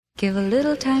Give a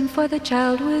little time for the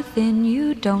child within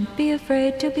you. Don't be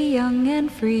afraid to be young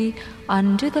and free.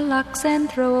 Undo the locks and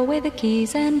throw away the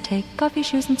keys and take off your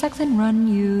shoes and socks and run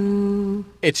you.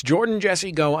 It's Jordan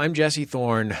Jesse Go. I'm Jesse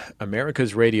Thorne,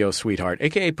 America's radio sweetheart,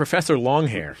 a.k.a. Professor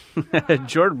Longhair.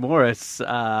 Jordan Morris,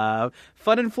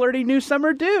 fun and flirty new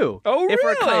summer do. Oh, really? If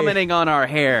we're commenting on our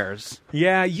hairs.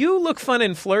 Yeah, you look fun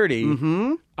and flirty.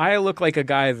 Mm-hmm. I look like a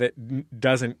guy that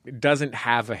doesn't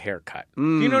have a haircut.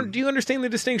 Do you understand the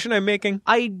distinction I'm making?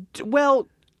 Well,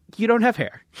 you don't have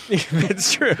hair.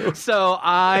 That's true. So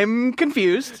I'm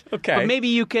confused. Okay. But maybe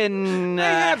you can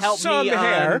help me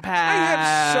I unpack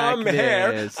have some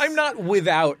hair. this. I'm not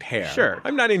without hair. Sure.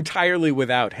 I'm not entirely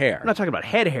without hair. I'm not talking about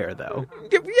head hair, though.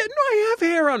 Yeah, no, I have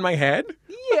hair on my head.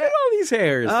 Yeah. Look at all these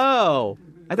hairs. Oh.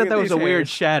 I thought that was a weird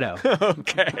shadow.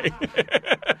 Okay.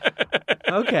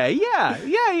 Okay,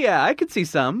 yeah. I could see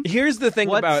some. Here's the thing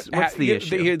What's the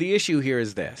issue? The issue here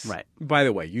is this. Right. By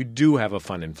the way, you do have a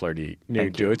fun and flirty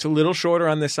nude do. It's a little shorter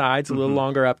on the sides, a little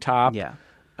longer up top. Yeah.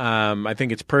 I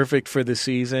think it's perfect for the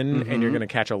season, and you're going to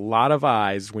catch a lot of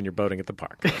eyes when you're boating at the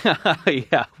park.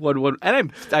 Yeah.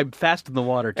 And I'm fast in the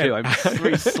water, too. I'm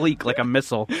very sleek like a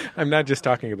missile. I'm not just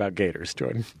talking about gators,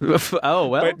 Jordan. Oh,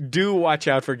 well. But do watch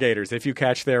out for gators. If you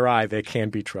catch their eye, they can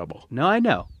be trouble. No, I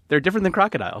know. They're different than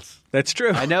crocodiles. That's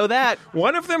true. I know that.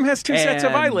 One of them has two sets of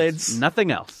And eyelids. nothing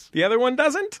else. The other one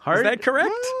doesn't? Is that correct?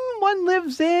 One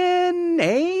lives in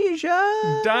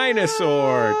Asia.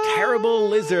 Dinosaur. Terrible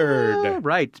lizard.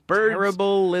 Right. Birds.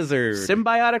 Terrible lizard.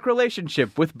 Symbiotic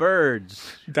relationship with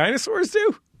birds. Dinosaurs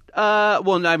do?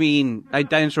 Well, I mean,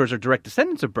 dinosaurs are direct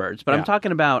descendants of birds, but Yeah. I'm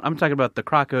talking about the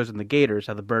crocos and the gators,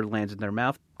 how the bird lands in their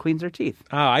mouth, cleans their teeth.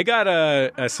 Oh, I got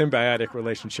a symbiotic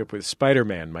relationship with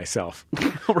Spider-Man myself.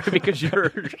 Right, because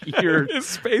you're His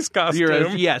space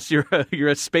costume. you're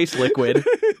a space liquid.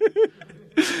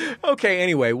 Okay,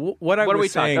 anyway, what I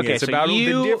was saying okay, is so about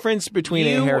the difference between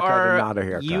a haircut and not a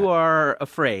haircut. You are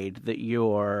afraid that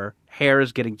your hair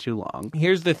is getting too long.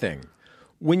 Here's the thing.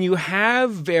 When you have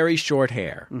very short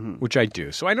hair, which I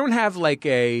do, so I don't have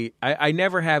I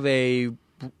never have a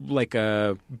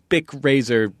Bic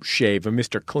razor shave, a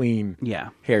Mr. Clean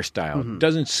hairstyle. It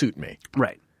doesn't suit me.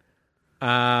 Right.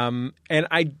 And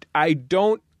I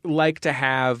don't like to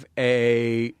have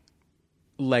a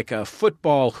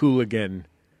football hooligan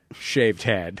shaved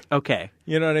head. Okay.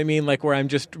 You know what I mean? Like where I'm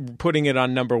just putting it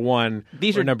on number 1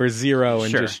 or number 0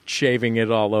 and just shaving it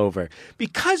all over.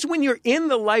 Because when you're in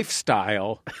the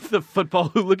lifestyle... The football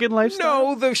hooligan lifestyle?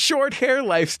 No, the short hair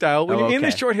lifestyle. When you're in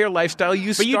the short hair lifestyle,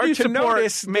 you start to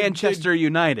notice Manchester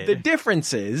United. The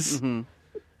differences. I'm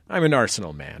an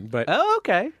Arsenal man, but... Oh,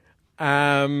 okay.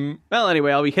 Well,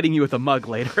 anyway, I'll be hitting you with a mug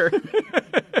later.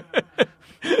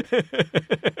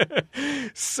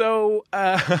 So,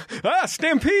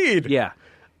 Stampede! Yeah.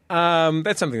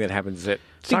 That's something that happens at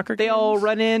soccer games. They all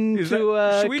run into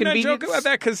Should we not convenience. joke about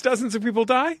that because dozens of people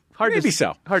die? Maybe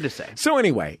so. Hard to say. So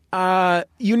anyway,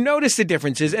 you notice the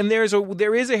differences, and there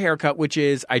is a haircut which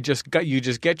is you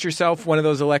just get yourself one of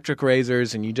those electric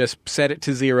razors and you just set it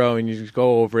to 0 and you just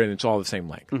go over it and it's all the same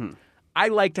length. I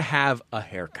like to have a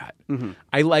haircut.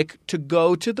 I like to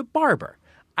go to the barber.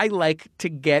 I like to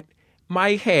get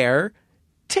my hair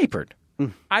tapered.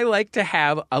 I like to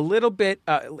have a little bit,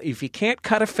 if you can't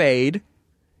cut a fade,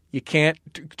 you can't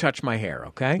touch my hair,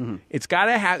 okay?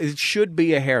 It should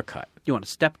be a haircut. You want a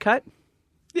step cut?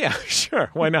 Yeah,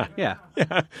 sure. Why not? Yeah.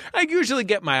 I usually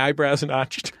get my eyebrows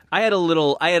notched. I had a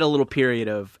little period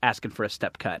of asking for a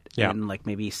step cut in like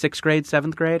maybe 6th grade,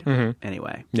 7th grade.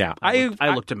 Anyway. Yeah.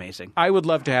 I looked amazing. I would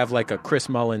love to have like a Chris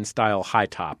Mullin style high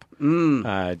top. With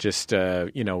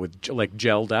like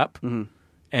gelled up.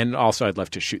 And also I'd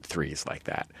love to shoot threes like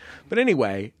that. But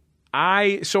anyway,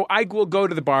 I will go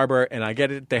to the barber and I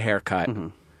get the haircut.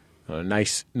 A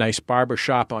nice barber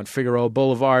shop on Figueroa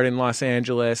Boulevard in Los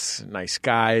Angeles. Nice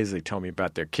guys. They tell me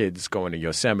about their kids going to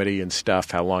Yosemite and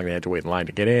stuff, how long they had to wait in line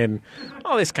to get in,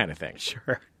 all this kind of thing.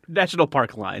 Sure. National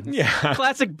Park lines. Yeah.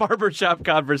 Classic barbershop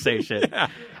conversation. Yeah.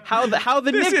 How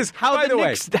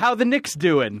the Knicks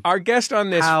doing? Our guest on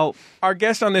this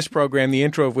program, the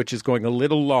intro of which is going a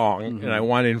little long, and I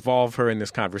want to involve her in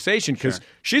this conversation because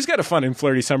she's got a fun and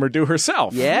flirty summer do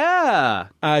herself. Yeah.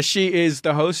 She is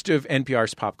the host of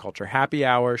NPR's Pop Culture Happy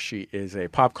Hour. She is a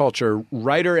pop culture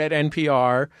writer at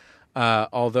NPR.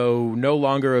 although no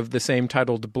longer of the same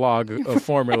titled blog of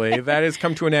formerly. That has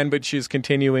come to an end, but she's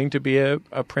continuing to be a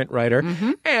print writer.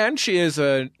 Mm-hmm. And she is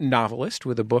a novelist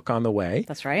with a book on the way.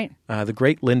 That's right. The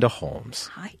great Linda Holmes.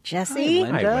 Hi, Jesse.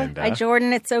 Hi, Linda. Hi, Linda. Hi,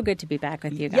 Jordan. It's so good to be back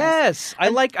with you guys. Yes. I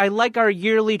like our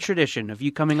yearly tradition of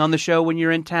you coming on the show when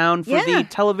you're in town for the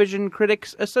Television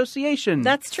Critics Association.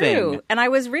 That's true. thing. And I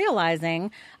was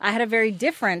realizing I had a very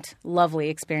different, lovely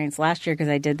experience last year because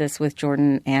I did this with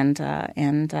Jordan and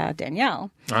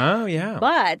Danielle. Oh, yeah.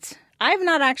 But I've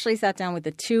not actually sat down with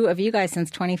the two of you guys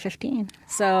since 2015.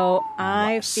 So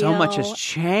I feel So much has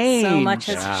changed. So much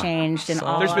has changed in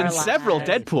all There's been our several lives.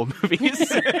 Deadpool movies.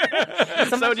 So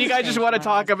So much do you has guys just changed want to in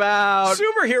our talk lives. about...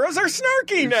 Superheroes are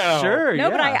snarky now. Sure, No, yeah.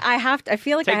 but I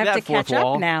feel like Take I have that, to catch fourth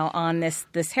wall. up now on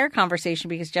this hair conversation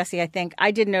because, Jesse, I think I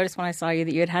did notice when I saw you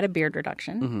that you had a beard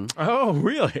reduction. Mm-hmm. Oh,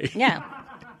 really? Yeah.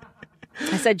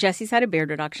 I said Jesse's had a beard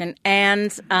reduction,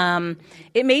 and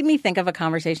it made me think of a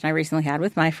conversation I recently had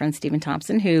with my friend Stephen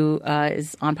Thompson, who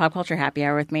is on Pop Culture Happy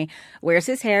Hour with me. Wears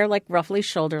his hair like roughly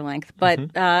shoulder length, but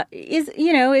is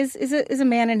a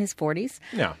man in his 40s.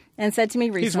 Yeah. And said to me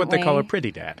recently, He's what they call a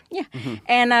pretty dad. Yeah.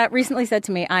 And recently said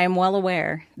to me, I am well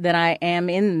aware that I am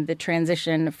in the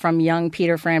transition from young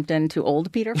Peter Frampton to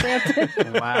old Peter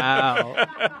Frampton. Wow.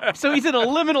 So he's in a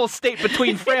liminal state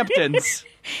between Framptons.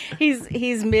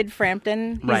 He's mid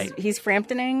Frampton. Right. He's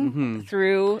Framptoning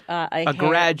through A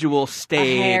gradual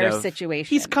state hair of... situation.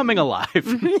 He's coming alive.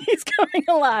 He's coming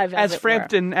alive as it were.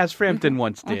 Frampton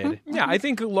once did. Yeah, I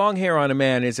think long hair on a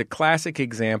man is a classic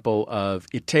example of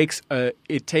it takes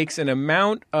an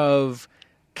amount of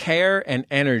care and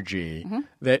energy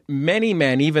that many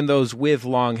men, even those with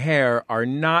long hair, are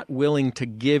not willing to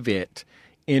give it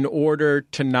in order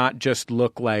to not just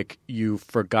look like you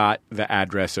forgot the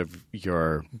address of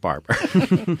your barber.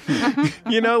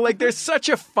 You know, like there's such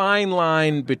a fine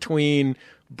line between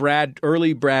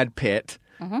early Brad Pitt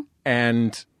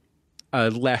and a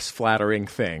less flattering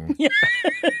thing.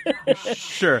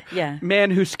 Sure. Yeah. Man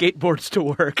who skateboards to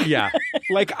work. Yeah.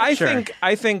 Like I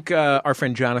think our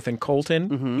friend Jonathan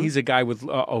Colton, he's a guy with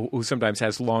who sometimes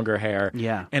has longer hair.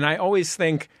 Yeah. And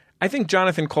I think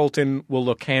Jonathan Colton will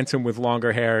look handsome with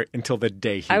longer hair until the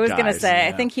day he dies. I was going to say,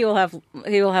 I think he will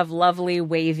have lovely,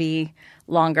 wavy,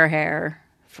 longer hair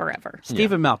forever.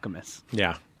 Stephen Malcolmus.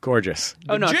 Yeah. Gorgeous.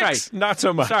 Oh, no, Jicks, sorry. not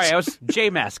so much. Sorry, I was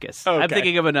Jay Mascis. I'm Okay.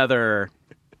 thinking of another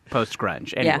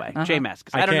post-grunge. Anyway, Jay Mascis.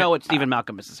 I don't know what Stephen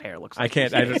Malcolmus's hair looks like. I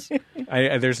can't.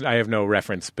 I have no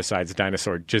reference besides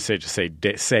Dinosaur. Just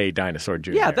say Dinosaur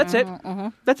Jr. Yeah, that's it.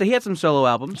 That's it. He had some solo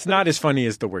albums. It's not as funny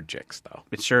as the word Jicks, though.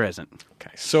 It sure isn't.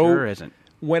 Okay. So Sure isn't.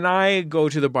 when I go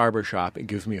to the barber shop, it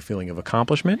gives me a feeling of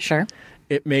accomplishment. Sure.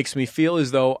 It makes me feel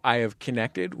as though I have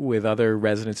connected with other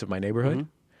residents of my neighborhood.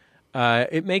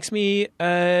 It makes me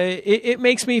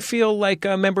feel like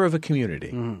a member of a community.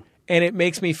 And it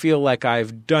makes me feel like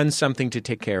I've done something to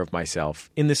take care of myself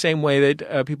in the same way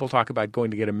that people talk about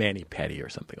going to get a mani-pedi or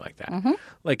something like that.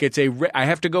 Like I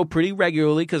have to go pretty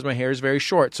regularly because my hair is very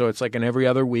short. So it's like an every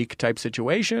other week type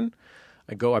situation.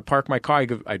 I park my car,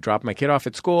 I drop my kid off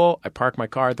at school, I park my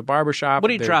car at the barber shop.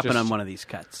 What are you dropping on one of these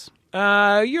cuts?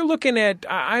 You're looking at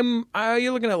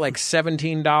like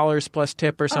 $17 plus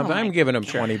tip or something. I'm giving them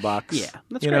 $20. Yeah,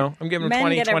 that's you great. know, I'm giving them Men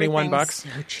 20, get 21 everything bucks. So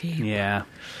cheap. Yeah.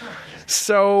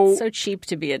 So cheap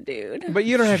to be a dude. but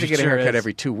you don't have to get a Sure haircut is.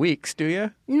 every 2 weeks, do you?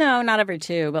 No, not every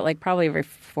 2, but like probably every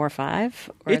 4 or 5.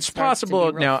 Or It's it starts to be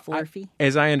possible real now. flurfy.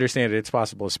 As I understand it, it's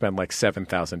possible to spend like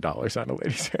 $7,000 on a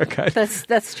lady's haircut.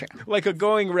 That's true. Like a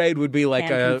going rate would be like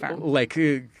Can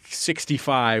confirm.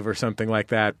 65 or something like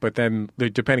that. But then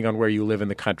depending on where you live in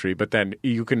the country, but then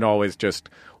you can always just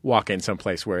walk in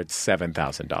someplace where it's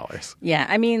 $7,000. Yeah,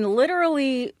 I mean,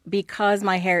 literally, because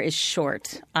my hair is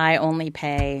short, I only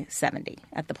pay $70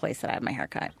 at the place that I have my hair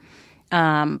cut.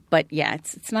 But yeah,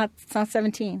 it's not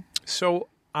 17. So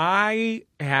I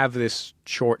have this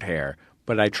short hair,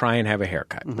 but I try and have a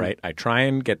haircut, right? I try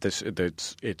and get this.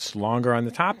 It's longer on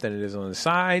the top than it is on the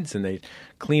sides, and they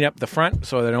clean up the front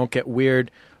so they don't get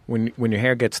weird. When your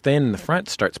hair gets thin, the front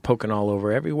starts poking all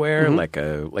over everywhere, like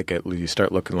you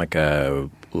start looking like a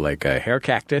hair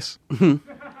cactus.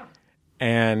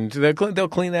 And they'll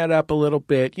clean that up a little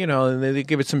bit, you know, and they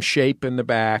give it some shape in the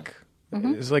back.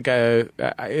 It's like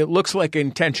it looks like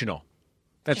intentional.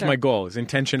 That's Sure. my goal, is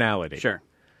intentionality. Sure.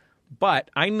 But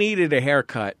I needed a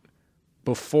haircut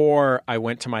before I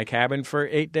went to my cabin for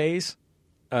 8 days.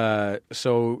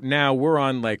 So now we're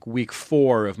on like week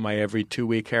 4 of my every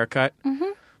 2-week haircut.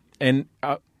 And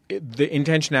the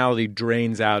intentionality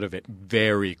drains out of it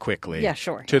very quickly. Yeah,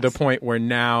 sure, To the yes. point where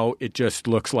now it just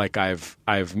looks like I've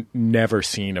never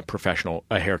seen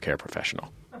a hair care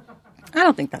professional. I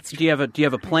don't think that's true. Do you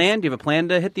have a plan? Do you have a plan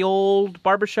to hit the old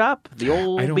barbershop? The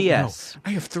old I don't BS. know.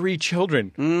 I have 3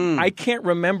 children. I can't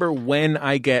remember when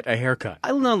I get a haircut. I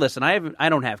don't know. Listen, I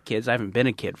don't have kids. I haven't been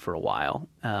a kid for a while.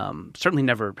 Certainly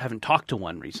haven't talked to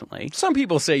one recently. Some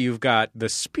people say you've got the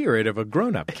spirit of a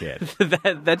grown-up kid.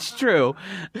 That's true.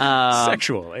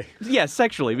 Sexually. Yeah,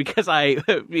 sexually, because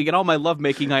in all my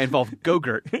lovemaking, I involve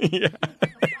Go-Gurt. Yeah.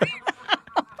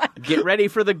 Get ready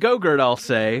for the Go-Gurt, I'll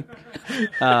say.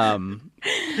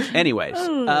 Anyways,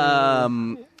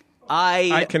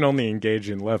 I can only engage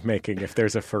in lovemaking if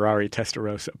there's a Ferrari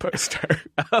Testarossa poster.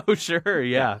 Oh, sure,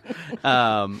 yeah.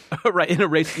 Right, in a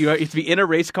race, you have to be in a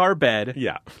race car bed.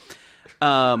 Yeah.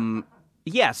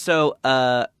 Yeah, so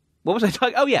what was I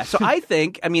talking? Oh, yeah, so I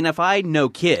think, if I know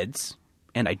kids,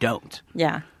 and I don't.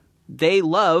 Yeah. They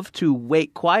love to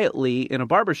wait quietly in a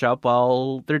barbershop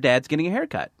while their dad's getting a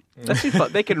haircut. That's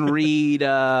fun. They can read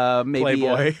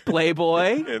maybe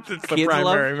Playboy. It's the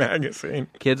primary magazine.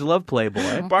 Kids love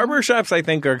Playboy. Barbershops, I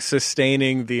think, are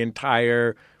sustaining the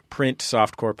entire print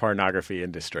softcore pornography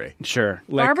industry. Sure.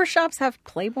 Barbershops have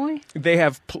Playboy? They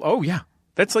have oh, yeah.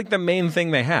 That's like the main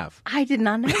thing they have. I did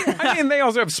not know that. They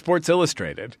also have Sports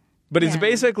Illustrated. But it's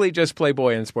basically just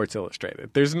Playboy and Sports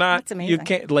Illustrated. There's not That's amazing.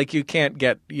 you can't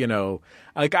get,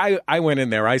 I went in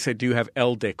there, I said, "Do you have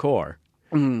Elle Decor?"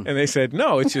 And they said,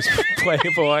 "No, it's just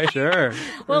Playboy." Sure.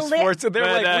 Well, Sports.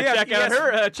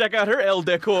 They're check out her Elle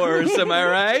Decors, am I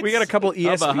right? We got a couple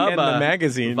ESPN hubba.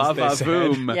 magazines. Vava they said.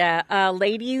 boom. Yeah,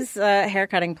 ladies'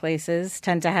 haircutting places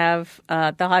tend to have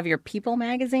they'll have your People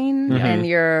magazine and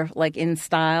your In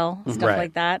Style stuff Right.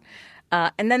 like that,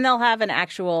 and then they'll have an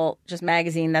actual just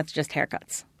magazine that's just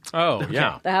haircuts. Oh,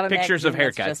 yeah. They'll have a Pictures of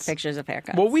magazine that's haircuts. just pictures of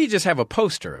haircuts. Well, we just have a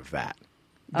poster of that.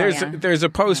 yeah? There's a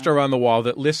poster on the wall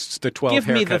that lists the 12 Give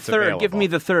haircuts me the third. available. Give me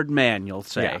the third man. You'll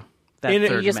say. Yeah. That In it-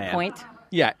 third you just man. point.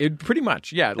 Yeah, pretty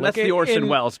much. Yeah, And that's the Orson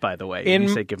Welles, by the way. You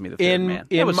say, "Give me the third man."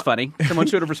 That was funny. Someone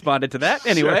should have responded to that.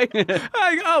 Anyway,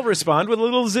 I'll respond with a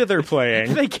little zither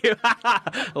playing. thank you.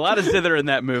 A lot of zither in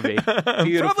that movie.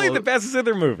 Beautiful. Probably the best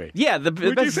zither movie. Yeah, the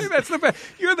Would best. you say that's the best?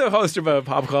 You're the host of a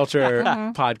pop culture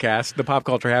podcast, the Pop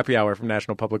Culture Happy Hour from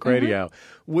National Public Radio.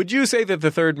 Would you say that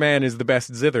The Third Man is the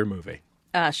best zither movie?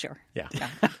 Sure. Yeah.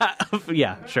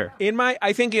 Yeah, sure.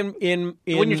 I think in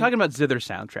When you're talking about zither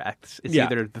soundtracks, it's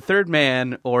either The Third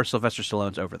Man or Sylvester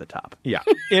Stallone's Over the Top. Yeah.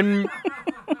 In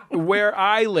where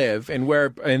I live and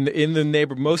in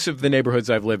the most of the neighborhoods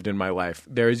I've lived in my life,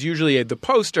 there is usually the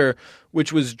poster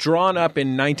which was drawn up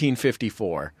in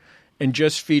 1954 and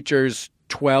just features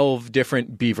 12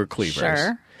 different beaver cleavers.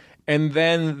 Sure. And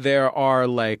then there are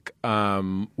 1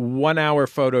 hour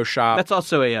Photoshop. That's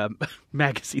also a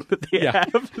magazine that they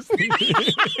have.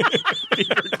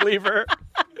 Beaver Cleaver.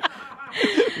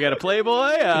 We got a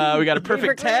Playboy. We got a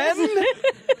Perfect 10.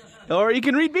 Or you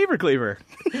can read Beaver Cleaver.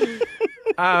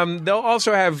 They'll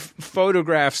also have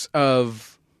photographs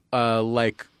of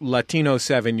Latino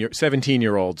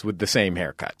 17-year-olds with the same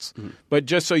haircuts. Mm-hmm. But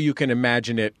just so you can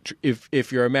imagine it,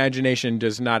 if your imagination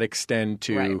does not extend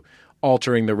to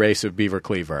altering the race of Beaver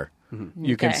Cleaver,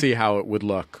 you can see how it would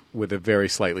look with a very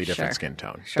slightly different skin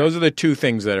tone. Sure. Those are the 2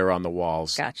 things that are on the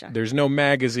walls. Gotcha. There's no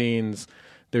magazines.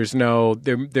 There's no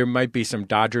there might be some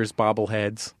Dodgers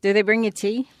bobbleheads. Do they bring you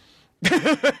tea?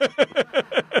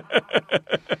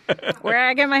 Where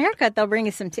I get my haircut, they'll bring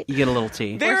you some tea. You get a little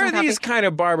tea. There are these kind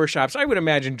of barbershops. I would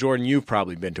imagine, Jordan, you've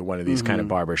probably been to one of these kind of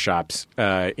barbershops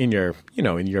in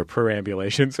your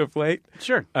perambulations of late.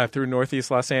 Sure. Through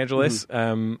Northeast Los Angeles,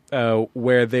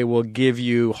 where they will give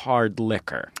you hard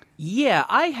liquor. Yeah,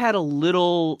 I had a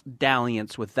little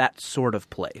dalliance with that sort of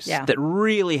place that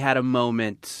really had a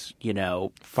moment,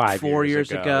 4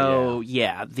 years ago.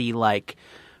 Yeah, the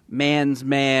man's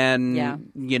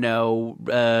man,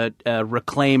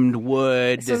 reclaimed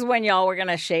wood. This is when y'all were going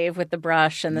to shave with the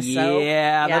brush and the soap.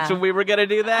 Yeah, that's when we were going to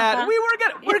do that.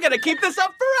 We're going to keep this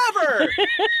up forever.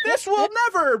 This will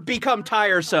never become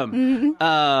tiresome.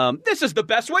 This is the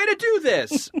best way to do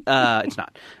this. It's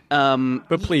not.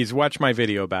 But please watch my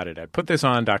video about it at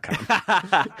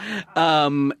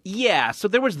putthison.com. Yeah, so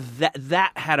there was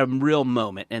that had a real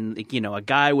moment, and a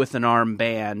guy with an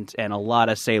armband and a lot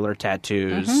of sailor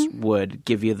tattoos would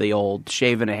give you the old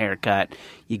shave and a haircut.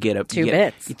 You get a two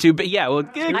bits. Yeah, well,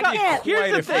 here's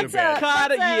the thing.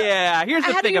 Here's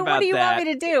the thing about that. What do you want me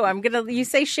to do? You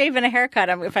say shave and a haircut.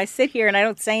 If I sit here and I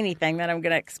don't say anything, then I'm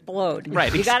gonna explode.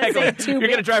 Right, you gotta say 2 You're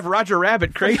gonna drive Roger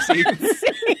Rabbit crazy.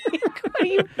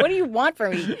 What do you want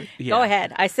from me? Go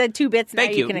ahead. I said 2 bits.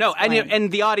 Thank now you. Can No, explain.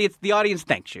 and the audience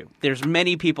thanks you. There's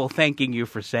many people thanking you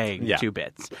for saying 2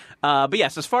 bits. But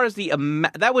yes, as far as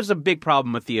that was a big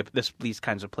problem with these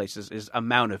kinds of places is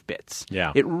amount of bits.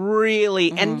 Yeah, it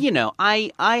really and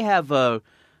I have a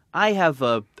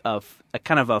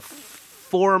kind of a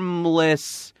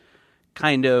formless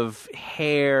kind of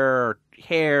hair.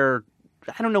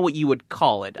 I don't know what you would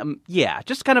call it.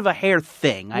 Just kind of a hair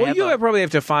thing. Well, you probably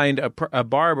have to find a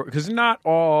barber because not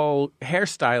all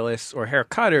hairstylists or hair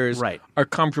cutters are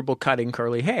comfortable cutting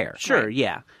curly hair. Sure,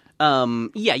 yeah.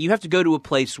 You have to go to a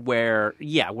place where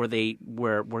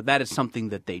that is something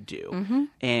that they do.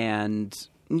 And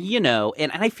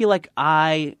and I feel like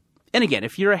and again,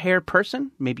 if you're a hair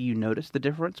person, maybe you notice the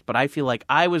difference, but I feel like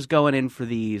I was going in for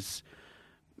these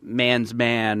man's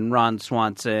man, Ron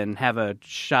Swanson, have a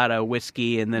shot of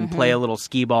whiskey and then play a little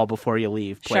skee ball before you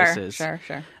leave places. Sure.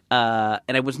 And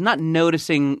I was not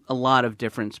noticing a lot of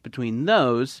difference between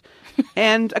those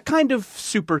and a kind of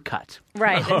super cut.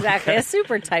 Right, exactly. A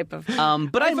super type of...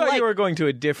 But I thought you were going to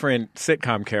a different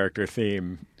sitcom character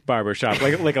theme barbershop,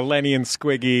 like a Lenny and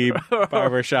Squiggy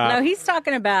barbershop. No, he's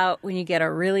talking about when you get a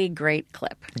really great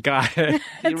clip. Got it.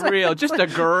 Just a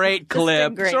great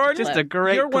clip. Just a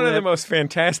great You're clip. one of the most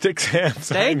fantastic Sams.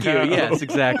 Thank you. Yes,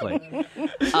 exactly.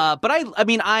 But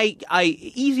I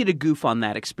easy to goof on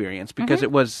that experience because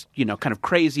it was kind of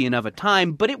crazy enough a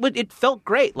time, but it felt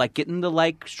great, like getting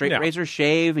the straight razor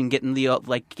shave and getting the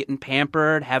getting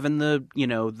pampered, having the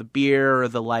the beer or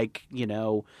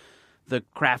the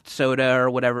craft soda or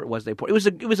whatever it was they poured.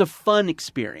 It was a fun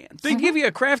experience. They give you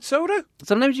a craft soda?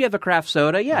 Sometimes you have a craft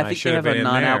soda. Yeah, I think they have a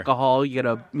non-alcohol. You get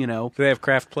a Do they have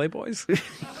craft Playboys?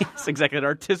 Yes, exactly. An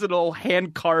artisanal,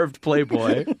 hand-carved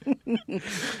Playboy.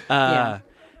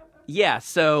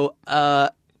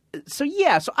 So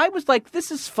I was like,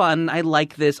 this is fun. I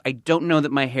like this. I don't know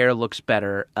that my hair looks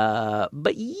better.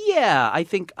 But yeah, I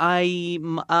think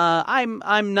I'm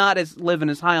not as living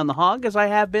as high on the hog as I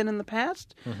have been in the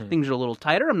past. Things are a little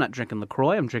tighter. I'm not drinking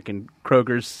LaCroix. I'm drinking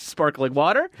Kroger's sparkling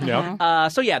water. Yeah.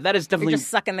 So yeah, that is definitely... You're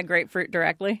just sucking the grapefruit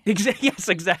directly? Yes,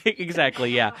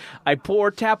 exactly, yeah. I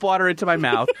pour tap water into my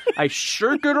mouth. I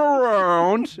shirk it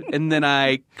around, and then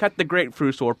I cut the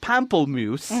grapefruit or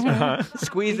pamplemousse,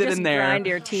 squeeze it in there. Grind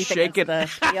your teeth shake it. The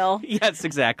heel. Yes,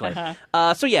 exactly.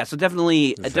 So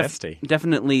definitely,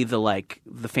 definitely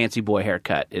the fancy boy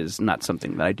haircut is not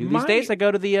something that I do these days. I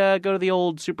go to the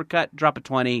old supercut, drop a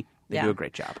 20. They do a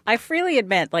great job. I freely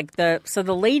admit, the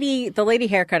lady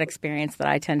haircut experience that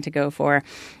I tend to go for,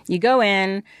 you go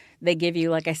in. They give you,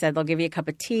 like I said, they'll give you a cup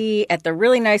of tea. At the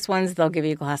really nice ones, they'll give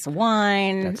you a glass of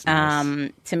wine. That's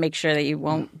nice. To make sure that you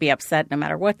won't be upset no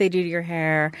matter what they do to your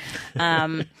hair.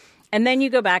 And then you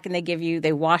go back and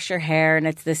they wash your hair, and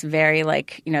it's this very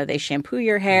they shampoo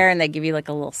your hair and they give you a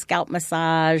little scalp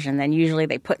massage, and then usually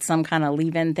they put some kind of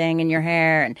leave-in thing in your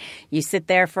hair, and you sit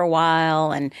there for a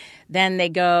while, and then they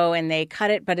go and they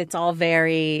cut it, but it's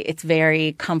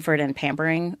very comfort and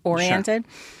pampering oriented.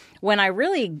 Sure. When I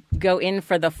really go in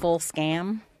for the full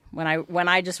scam, when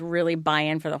I just really buy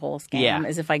in for the whole scam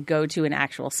is if I go to an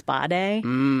actual spa day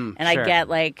and sure.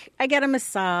 I get a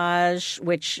massage,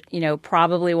 which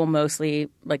probably will mostly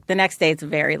the next day it's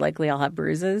very likely I'll have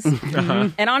bruises.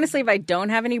 And honestly, if I don't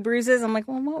have any bruises, I'm like,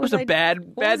 well, what was a bad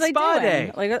spa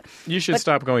day? You should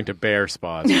stop going to bear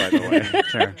spas, by the way.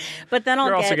 Sure. But then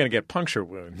you're also going to get puncture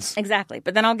wounds. Exactly.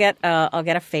 But then I'll get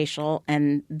a facial,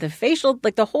 and the facial,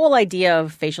 the whole idea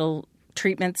of facial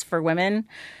treatments for women.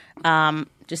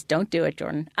 Just don't do it,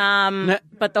 Jordan.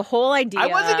 But the whole idea... I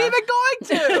wasn't even going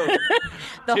to!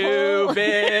 2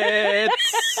 bits!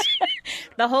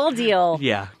 The whole deal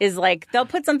is they'll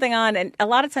put something on, and a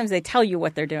lot of times they tell you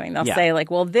what they're doing. They'll say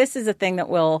well, this is a thing that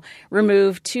will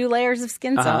remove 2 layers of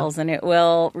skin cells, and it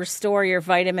will restore your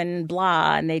vitamin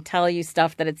blah, and they tell you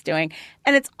stuff that it's doing.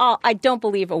 And it's all... I don't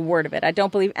believe a word of it. I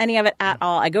don't believe any of it at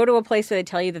all. I go to a place where they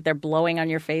tell you that they're blowing on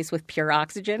your face with pure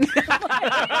oxygen.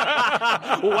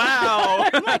 Wow!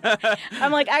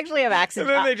 I'm like, actually, I have access. And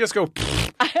then they just go.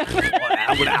 I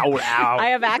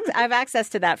have access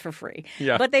to that for free.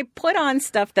 Yeah. But they put on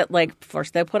stuff that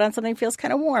first they'll put on something that feels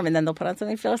kind of warm, and then they'll put on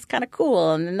something that feels kind of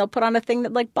cool, and then they'll put on a thing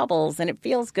that bubbles and it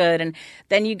feels good, and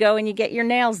then you go and you get your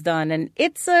nails done, and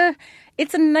it's a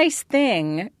nice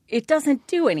thing. It doesn't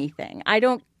do anything. I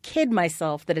don't kid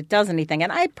myself that it does anything.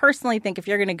 And I personally think if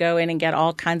you're going to go in and get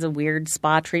all kinds of weird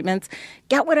spa treatments,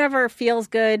 get whatever feels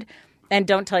good. And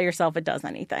don't tell yourself it does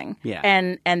anything. Yeah.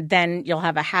 And then you'll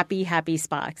have a happy, happy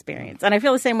spa experience. And I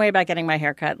feel the same way about getting my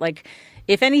hair cut.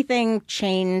 If anything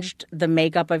changed the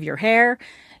makeup of your hair,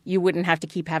 you wouldn't have to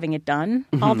keep having it done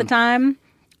all the time.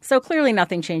 So clearly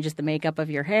nothing changes the makeup of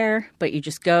your hair, but you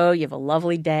just go, you have a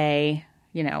lovely day,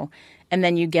 and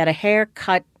then you get a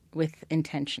haircut with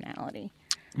intentionality.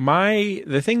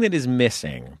 The thing that is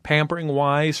missing,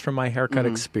 pampering-wise, from my haircut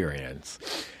experience,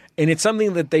 and it's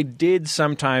something that they did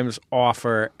sometimes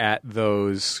offer at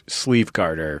those sleeve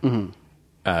garter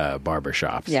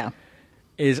barbershops. Yeah.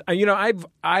 Is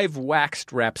I've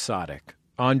waxed rhapsodic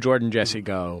on Jordan Jesse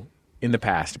Go in the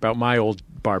past about my old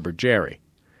barber Jerry.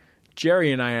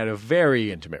 Jerry and I had a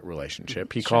very intimate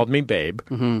relationship. He called me babe.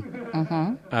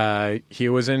 He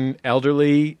was an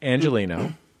elderly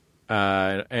Angelino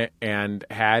and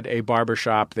had a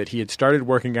barbershop that he had started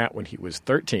working at when he was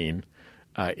 13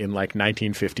 in like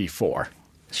 1954.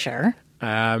 Sure.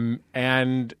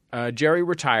 And Jerry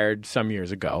retired some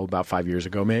years ago, about 5 years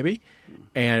ago maybe.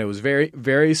 And it was very,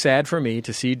 very sad for me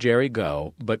to see Jerry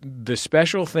go. But the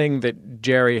special thing that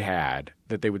Jerry had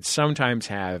that they would sometimes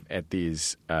have at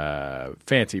these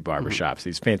fancy barbershops,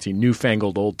 these fancy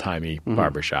newfangled old-timey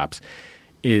barbershops,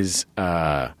 is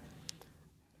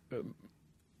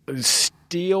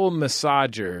steel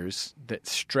massagers that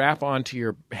strap onto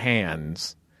your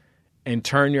hands and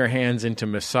turn your hands into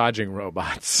massaging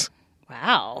robots.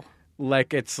 Wow.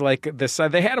 It's like this.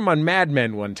 They had them on Mad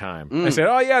Men one time. I said,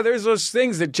 "Oh yeah, there's those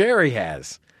things that Jerry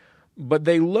has," but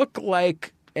they look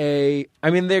like they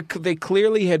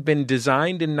clearly had been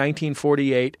designed in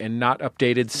 1948 and not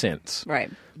updated since. Right.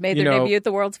 Made their debut at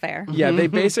the World's Fair. Yeah,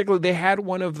 they had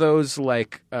one of those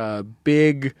like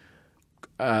big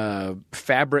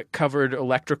fabric covered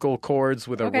electrical cords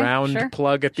with a round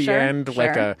plug at the end,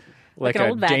 like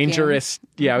a dangerous.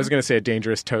 I was going to say a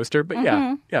dangerous toaster, but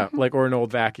or an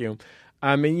old vacuum.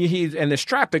 And the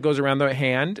strap that goes around the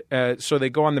hand, so they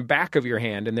go on the back of your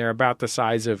hand, and they're about the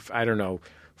size of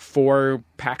 4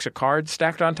 packs of cards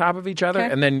stacked on top of each other,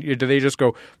 and then they just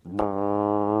go.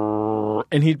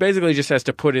 And he basically just has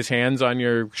to put his hands on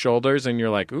your shoulders, and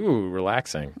you're like, ooh,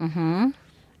 relaxing. Mm-hmm.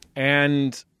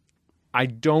 And I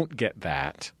don't get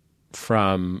that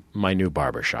from my new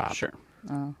barbershop. Sure.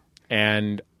 Oh.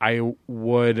 And I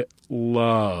would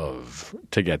love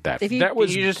to get that. You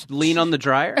just lean on the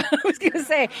dryer? I was going to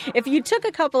say, if you took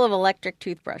a couple of electric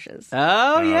toothbrushes.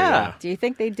 Oh, yeah. Do you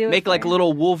think they'd do it? Make like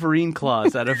little Wolverine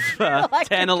claws out of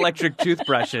 10 electric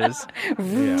toothbrushes.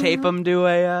 Tape them to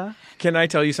a... Can I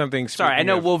tell you something? Sorry, I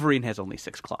know Wolverine has only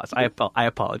 6 claws. I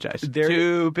apologize.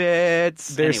 2 bits.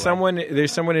 There's someone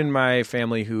in my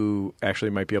family who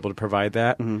actually might be able to provide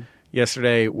that. Mm-hmm.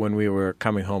 Yesterday when we were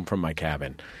coming home from my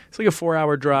cabin. It's like a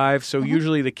 4-hour drive, so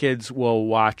usually the kids will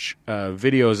watch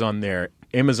videos on their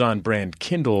Amazon brand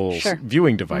Kindle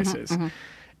viewing devices.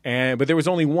 But there was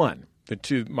only one.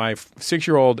 My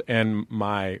 6-year-old and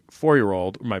my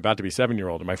 4-year-old, my about to be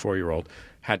 7-year-old and my 4-year-old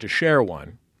had to share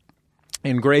one.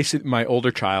 And Grace, my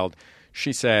older child,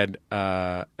 she said,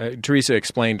 Teresa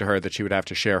explained to her that she would have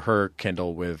to share her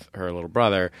Kindle with her little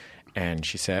brother. And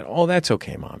she said, "Oh, that's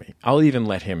okay, Mommy. I'll even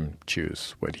let him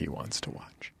choose what he wants to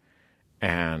watch."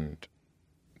 And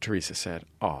Teresa said,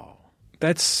 "Oh,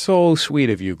 that's so sweet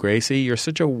of you, Gracie. You're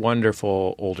such a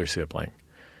wonderful older sibling."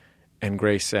 And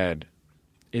Grace said,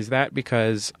 "Is that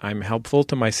because I'm helpful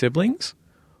to my siblings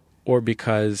or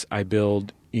because I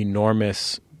build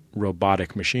enormous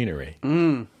robotic machinery?"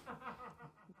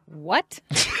 What?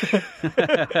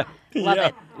 Love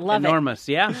it. Enormous,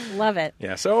 yeah. Love it.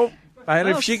 Yeah, so...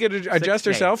 if she could adjust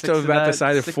herself to about the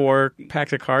size of 4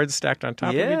 packs of cards stacked on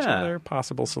top of each other,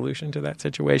 possible solution to that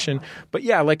situation. But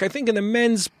I think in the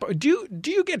men's, do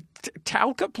you get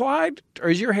talc applied, or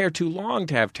is your hair too long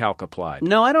to have talc applied?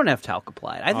 No, I don't have talc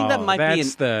applied. I think that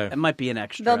might be an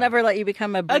extra. They'll never let you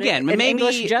become an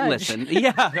English judge. Listen,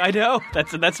 I know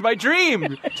that's my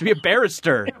dream, to be a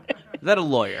barrister. Is that a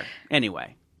lawyer?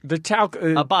 Anyway. The talc,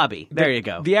 Bobby. There you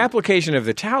go. The application of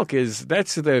the talc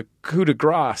that's the coup de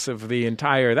grace of the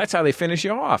entire. That's how they finish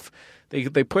you off.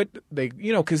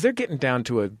 Because they're getting down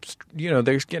to a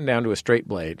straight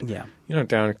blade. Yeah.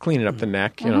 Down cleaning up the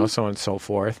neck. So on and so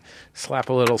forth. Slap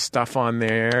a little stuff on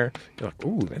there. You're like,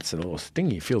 ooh, that's a little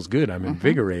stingy. Feels good. I'm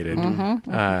invigorated.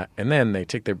 And then they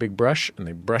take their big brush and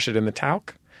they brush it in the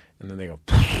talc, and then they go.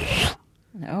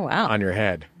 Oh wow! On your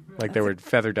head. Like they were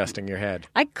feather dusting your head.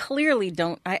 I clearly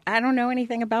don't. I don't know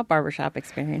anything about barbershop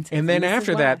experiences. And then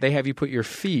after that, they have you put your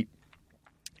feet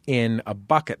in a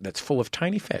bucket that's full of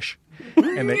tiny fish,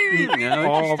 and they eat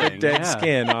all the dead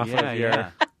skin off of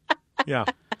your. Yeah.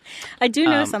 I do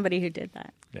know somebody who did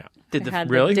that. Yeah. Did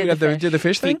the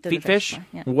fish thing? Feet fish?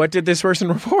 Yeah. What did this person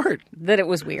report? That it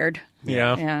was weird.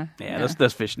 Yeah.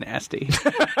 Those fish nasty.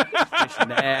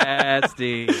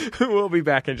 Nasty. We'll be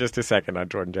back in just a second on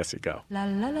Jordan Jesse Go. La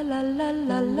la la la la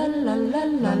la la la la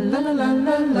la.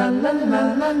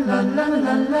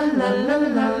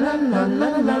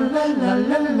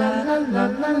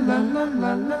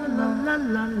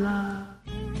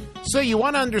 So you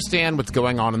want to understand what's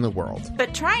going on in the world.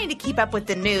 But trying to keep up with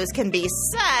the news can be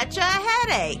such a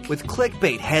headache. With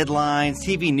clickbait headlines,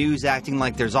 TV news acting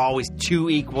like there's always two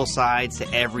equal sides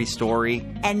to every story.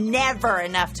 And never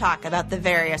enough talk about the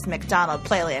various McDonald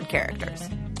Playland characters.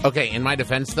 Okay, in my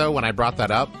defense, though, when I brought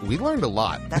that up, we learned a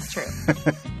lot. That's true.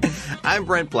 I'm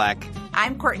Brent Black.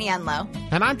 I'm Courtney Enlow.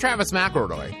 And I'm Travis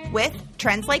McElroy. With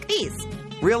Trends Like These.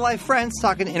 Real-life friends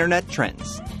talking internet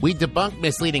trends. We debunk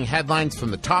misleading headlines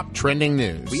from the top trending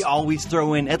news. We always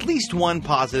throw in at least one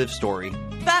positive story.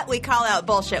 But we call out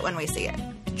bullshit when we see it.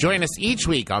 Join us each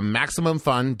week on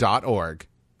MaximumFun.org.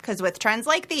 Because with trends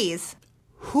like these...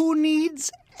 Who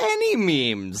needs any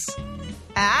memes?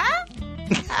 Ah?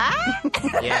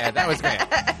 Yeah, that was great.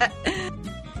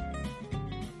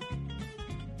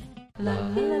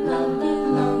 Love you, love you,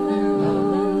 love you,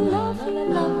 love you, love you,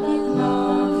 love you,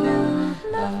 love you,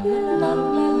 love you,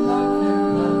 love you, love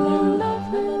you, love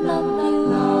you, love you,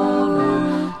 love you,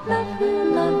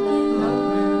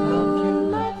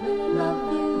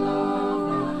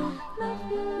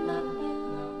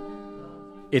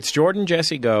 It's Jordan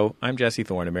Jesse Go. I'm Jesse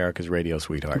Thorne, America's radio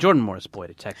sweetheart. Jordan Morris, boy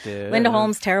detective. Linda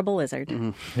Holmes, terrible lizard.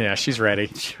 Mm-hmm. Yeah, she's ready.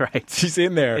 That's right. She's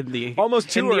in there. Almost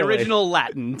too in early. the original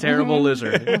Latin, terrible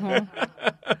lizard.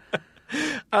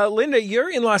 Linda, you're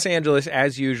in Los Angeles,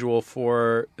 as usual,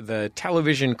 for the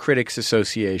Television Critics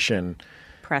Association.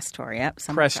 Press tour, yep.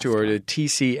 Press tour, the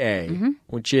TCA,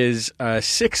 which is a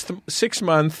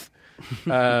six-month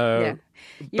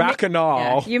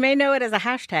bacchanal. You may know it as a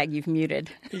hashtag you've muted.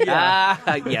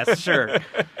 Yes, sure.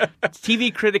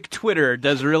 TV critic Twitter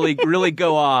does really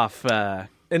go off.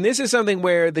 And this is something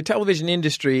where the television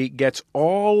industry gets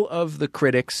all of the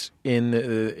critics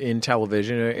in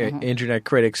television, internet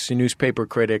critics, newspaper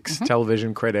critics,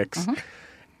 television critics,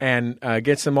 and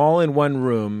gets them all in one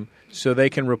room so they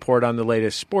can report on the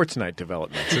latest sports night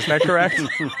developments. Is that correct?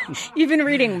 You've been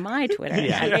reading my Twitter.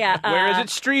 Yeah. Where is it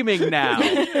streaming now?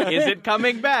 Is it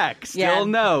coming back? Still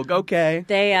no. Okay.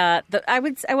 They, I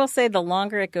will say the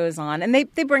longer it goes on, and they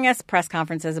bring us press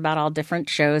conferences about all different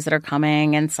shows that are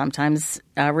coming, and sometimes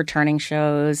returning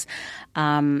shows.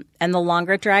 And the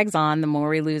longer it drags on, the more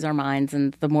we lose our minds,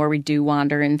 and the more we do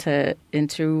wander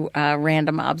into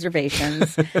random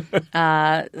observations,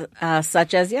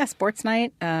 such as Sports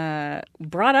Night,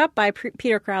 brought up by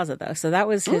Peter Krause, though. So that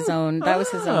was his own. That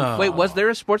was his own. Wait, was there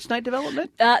a Sports Night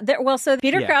development? So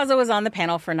Peter Krause was on the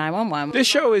panel for 911. This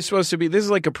show is supposed to be. This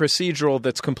is like a procedural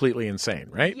that's completely insane,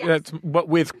 right? Yes. That's what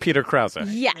with Peter Krause.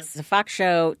 Yes, the Fox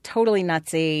show, totally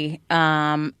nutsy.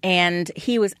 And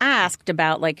he was asked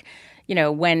about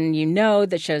when you know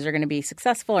that shows are going to be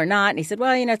successful or not. And he said,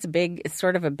 well, it's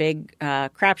sort of a big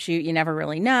crapshoot. You never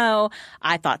really know.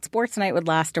 I thought Sports Night would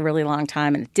last a really long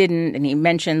time, and it didn't. And he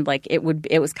mentioned it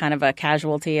was kind of a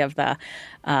casualty of the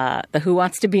Who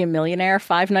Wants to Be a Millionaire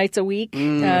 5 nights a week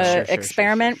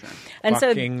experiment. Sure. And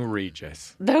Fucking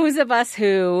Regis. Those of us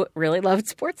who really loved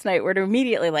Sports Night were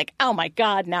immediately like, oh my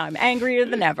God, now I'm angrier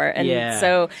than ever. And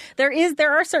so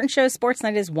there are certain shows, Sports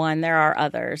Night is one, there are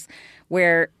others,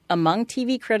 where among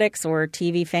TV critics or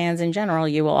TV fans in general,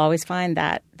 you will always find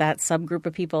that subgroup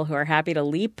of people who are happy to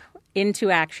leap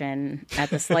into action at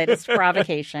the slightest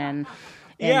provocation.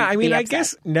 Yeah, I mean, I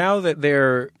guess now that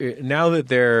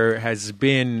there has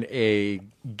been a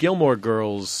Gilmore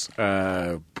Girls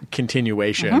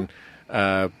continuation,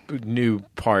 new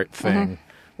part thing.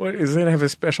 What does it have a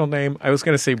special name? I was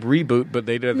going to say reboot, but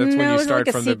that's when you start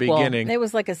from the beginning. It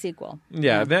was like a sequel.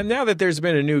 Yeah. Then now that there's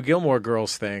been a new Gilmore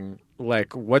Girls thing,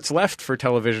 what's left for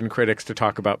television critics to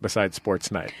talk about besides Sports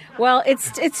Night? Well,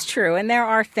 it's true, and there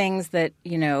are things that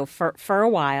for a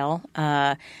while.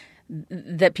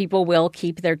 That people will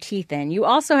keep their teeth in. You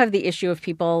also have the issue of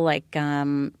people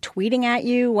tweeting at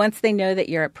you once they know that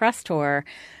you're at press tour.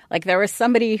 Like there was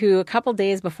somebody who a couple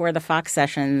days before the Fox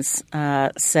sessions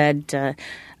tweeted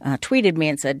me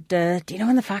and said, do you know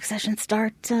when the Fox sessions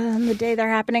start on the day they're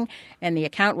happening? And the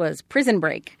account was Prison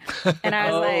Break. And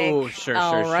I was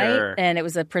sure. And it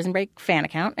was a Prison Break fan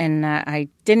account. And I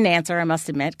didn't answer, I must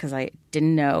admit, because I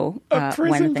didn't know when things were.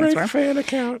 Prison Break fan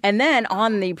account. And then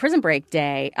on the Prison Break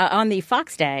day, on the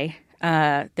Fox day,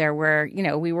 there were,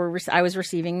 I was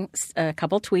receiving a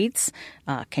couple tweets.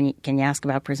 Can you ask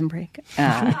about Prison Break?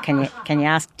 Can you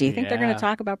ask? Do you think they're going to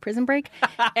talk about Prison Break?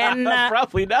 And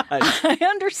probably not. I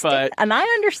understand, and I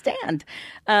understand.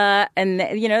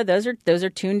 Those are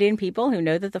tuned in people who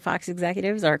know that the Fox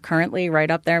executives are currently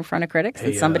right up there in front of critics,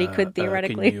 and somebody could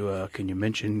theoretically. Can you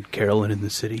mention Carolyn in the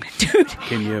City? Dude,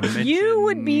 can you mention you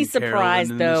would be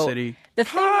surprised though.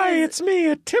 Hi, it's me,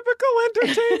 a typical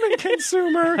entertainment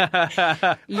consumer. I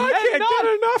can't get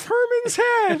enough Herman's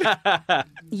Head.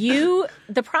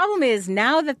 The problem is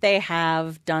now that they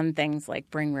have done things like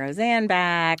bring Roseanne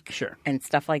back and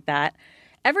stuff like that,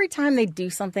 every time they do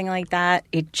something like that,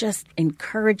 it just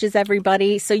encourages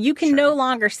everybody. So you can no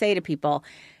longer say to people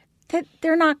that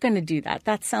they're not going to do that.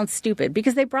 That sounds stupid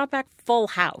because they brought back Full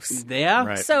House. Yeah.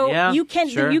 Right. So you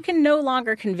can no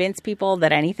longer convince people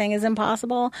that anything is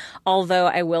impossible. Although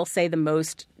I will say the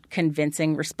most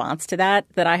convincing response to that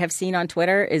I have seen on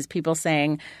Twitter is people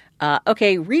saying,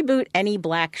 okay, reboot any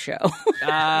black show.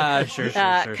 Sure.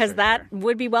 Because that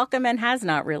would be welcome and has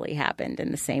not really happened in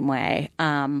the same way.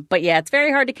 But yeah, it's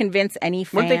very hard to convince any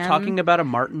fan. Weren't they talking about a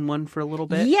Martin one for a little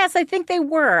bit? Yes, I think they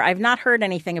were. I've not heard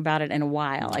anything about it in a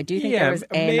while. I do think there was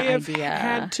an idea. It may have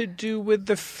had to do with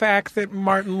the fact that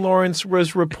Martin Lawrence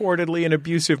was reportedly an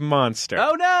abusive monster.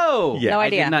 Oh, no! Yeah. No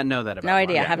idea. I did not know that about No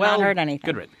idea. Martin. Have not heard anything.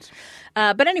 Good riddance.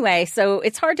 But anyway, so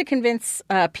it's hard to convince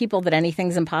people that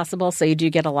anything's impossible. So you do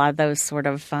get a lot of those sort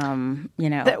of,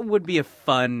 That would be a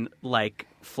fun,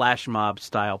 flash mob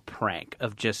style prank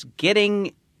of just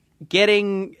getting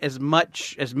as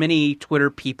many Twitter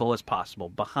people as possible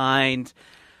behind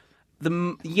the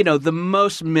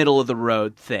most middle of the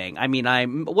road thing. I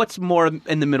mean, what's more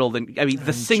in the middle than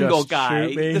the single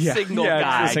guy,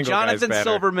 Jonathan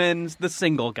Silverman's the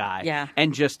single guy,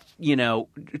 and just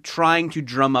trying to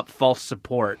drum up false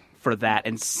support for that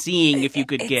and seeing if you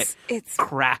could get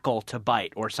Crackle to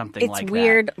bite or something like that. It's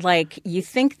weird. Like, you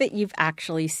think that you've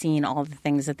actually seen all the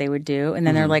things that they would do, and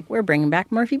then they're like, we're bringing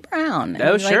back Murphy Brown.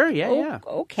 And sure, like, yeah.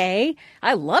 Okay.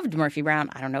 I loved Murphy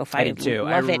Brown. I don't know if I did too.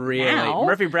 love it now.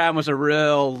 Murphy Brown was a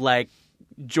real,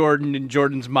 Jordan and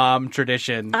Jordan's mom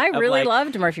tradition. I really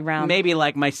loved Murphy Brown. Maybe,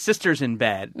 my sister's in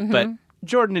bed, but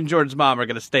Jordan and Jordan's mom are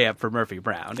going to stay up for Murphy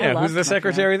Brown. Yeah, who's the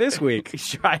secretary this week?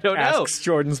 I don't know. Asks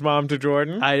Jordan's mom to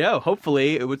Jordan. I know.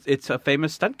 Hopefully, it's a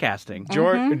famous stunt casting.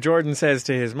 Jordan says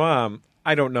to his mom,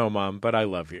 I don't know, Mom, but I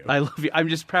love you. I love you. I'm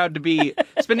just proud to be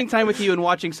spending time with you and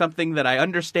watching something that I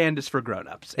understand is for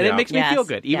grown-ups. And it makes me feel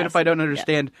good, even if I don't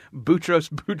understand Boutros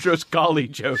Ghali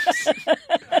jokes.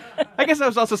 I guess that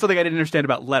was also something I didn't understand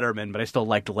about Letterman, but I still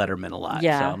liked Letterman a lot.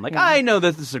 Yeah, so I'm like, I know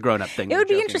that this is a grown-up thing. It would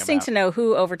be interesting to know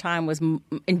who over time was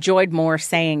enjoyed more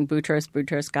saying Boutros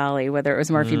Ghali, whether it was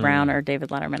Murphy Brown or David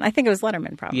Letterman. I think it was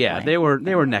Letterman, probably. Yeah, they were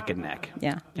neck and neck.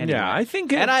 Yeah. Anyway. Yeah, I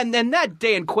think and that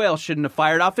Dan Quayle shouldn't have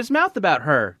fired off his mouth about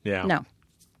her. Yeah. No.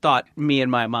 Thought me and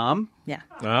my mom. Yeah.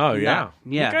 Oh, yeah.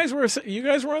 Yeah. You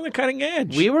guys were on the cutting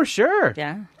edge. We were sure.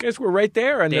 Yeah. You guys were right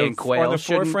there on Dan Quayle on the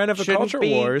forefront of the culture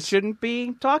wars. Shouldn't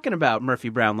be talking about Murphy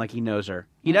Brown like he knows her.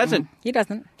 He doesn't. He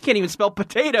doesn't. He can't even spell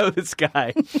potato, this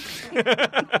guy.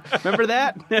 Remember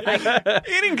that?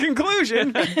 In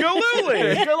conclusion,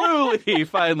 Galooly. Galooly,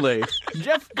 finally.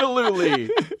 Jeff Galooly.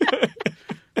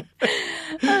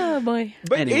 Oh, boy.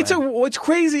 But Anyway. What's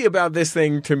crazy about this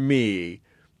thing to me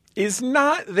is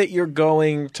not that you're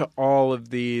going to all of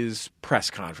these press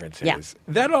conferences. Yeah.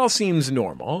 That all seems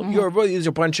normal. There's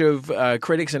a bunch of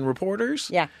critics and reporters.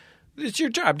 Yeah. It's your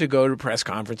job to go to press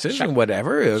conferences and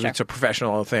whatever. It's a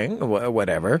professional thing,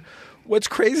 whatever. What's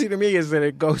crazy to me is that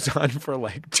it goes on for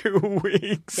 2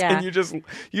 weeks, and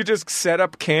you just set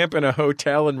up camp in a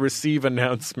hotel and receive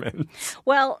announcements.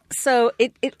 Well, so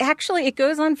it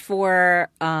goes on for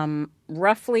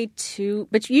roughly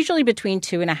but usually between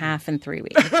 2.5 and 3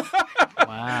 weeks.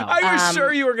 Wow. I was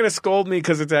sure you were going to scold me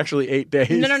because it's actually 8 days.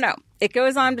 No. It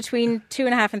goes on between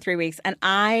 2.5 and 3 weeks, and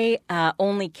I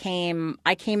came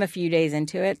a few days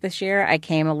into it this year. I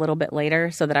came a little bit later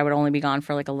so that I would only be gone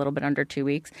for a little bit under 2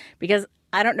 weeks because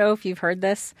I don't know if you've heard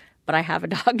this, but I have a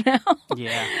dog now.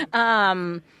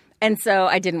 Yeah. And so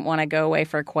I didn't want to go away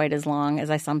for quite as long as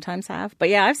I sometimes have. But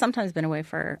yeah, I've sometimes been away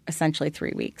for essentially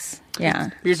 3 weeks. Yeah.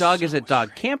 Your dog is at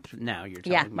dog camp now, you're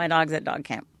telling me. My dog's at dog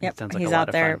camp. Yep. Sounds like he's a lot out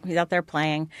of there. fun. He's out there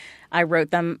playing. I wrote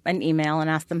them an email and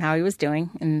asked them how he was doing,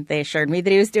 and they assured me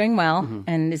that he was doing well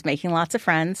and is making lots of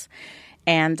friends.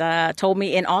 And told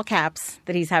me in all caps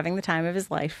that he's having the time of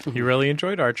his life. You really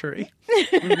enjoyed archery.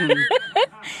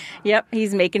 Yep,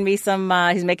 he's making me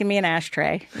he's making me an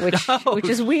ashtray, which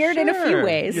is weird in a few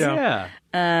ways. Yeah.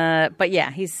 But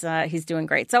yeah, he's doing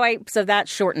great. So that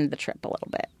shortened the trip a little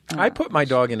bit. I put my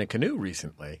dog in a canoe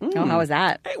recently. Oh, how was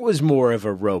that? It was more of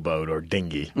a rowboat or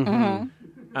dinghy.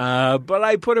 But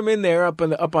I put him in there up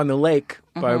on the lake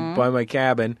by my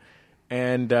cabin.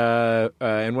 And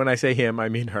when I say him, I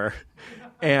mean her.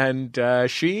 And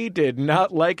she did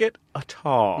not like it at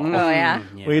all. Oh, yeah?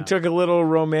 We took a little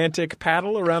romantic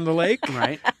paddle around the lake.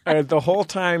 Right. The whole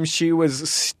time she was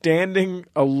standing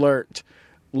alert,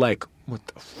 like, what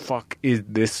the fuck is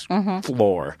this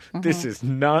floor? This is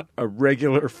not a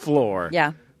regular floor.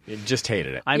 Yeah. You just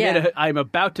hated it. I'm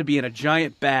about to be in a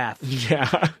giant bath.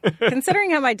 Yeah.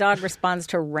 Considering how my dog responds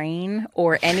to rain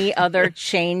or any other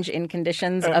change in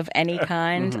conditions of any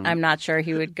kind, I'm not sure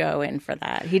he would go in for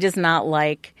that. He does not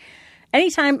like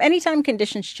anytime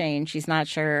conditions change, he's not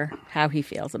sure how he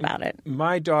feels about it.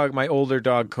 My older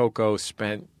dog, Coco,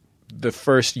 spent the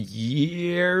first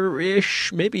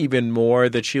year-ish, maybe even more,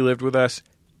 that she lived with us,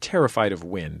 terrified of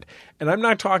wind. And I'm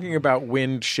not talking about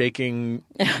wind shaking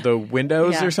the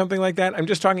windows or something like that. I'm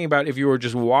just talking about if you were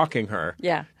just walking her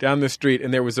down the street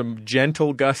and there was a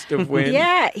gentle gust of wind.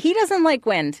 Yeah, he doesn't like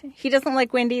wind. He doesn't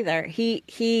like wind either.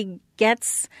 He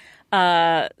gets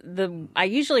I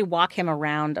usually walk him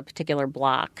around a particular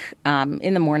block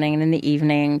in the morning and in the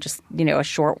evening, just, a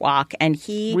short walk. And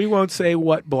we won't say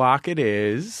what block it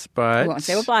is, but... We won't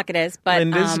say what block it is, but...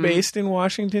 Linda's based in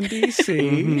Washington,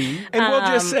 D.C. And we'll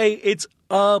just say it's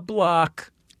a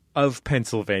block of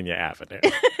Pennsylvania Avenue.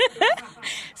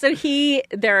 So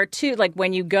there are two, like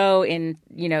when you go in,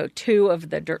 two of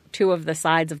the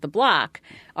sides of the block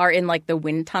are in like the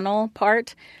wind tunnel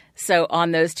part. So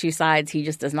on those two sides, he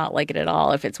just does not like it at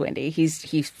all if it's windy. He's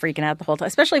freaking out the whole time,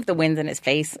 especially if the wind's in his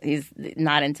face. He's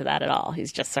not into that at all.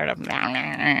 He's just sort of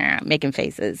making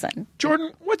faces.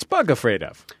 Jordan, what's Bug afraid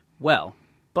of? Well,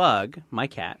 Bug, my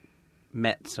cat,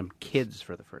 met some kids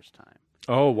for the first time.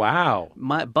 Oh, wow.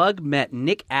 My Bug met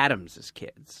Nick Adams'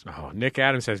 kids. Oh, Nick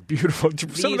Adams has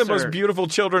some of the most beautiful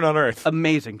children on earth.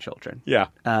 Amazing children. Yeah.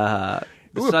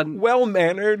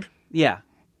 Well-mannered. Yeah.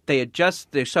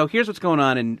 So here's what's going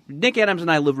on. And Nick Adams and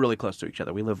I live really close to each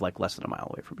other. We live like less than a mile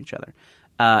away from each other.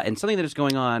 And something that is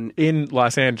going on in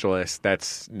Los Angeles,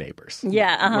 that's neighbors.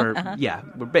 Yeah.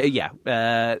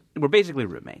 We're basically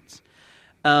roommates.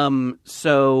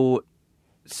 So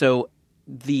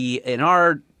in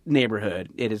our neighborhood,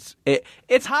 it's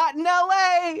hot in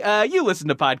LA. You listen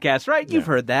to podcasts, right? You've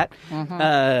heard that.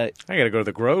 I got to go to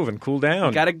the Grove and cool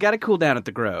down. Got to cool down at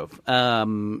the Grove.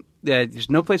 There's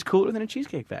no place cooler than a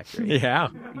Cheesecake Factory. Yeah.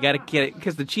 You got to get it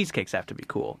because the cheesecakes have to be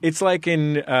cool. It's like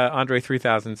in Andre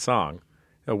 3000's song.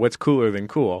 What's cooler than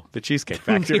cool? The Cheesecake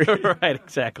Factory. Right,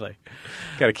 exactly.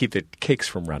 Got to keep the cakes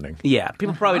from running. Yeah,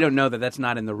 people probably don't know that that's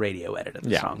not in the radio edit of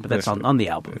the song, but that's on the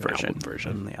album version.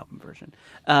 On the album version.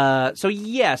 So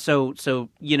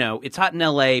it's hot in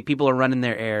LA. People are running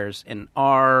their airs, and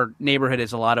our neighborhood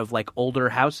is a lot of like older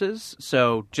houses.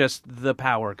 So just the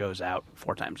power goes out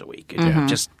 4 times a week. It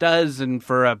just does, and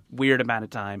for a weird amount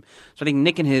of time. So I think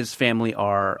Nick and his family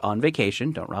are on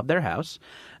vacation. Don't rob their house.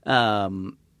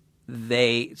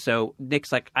 So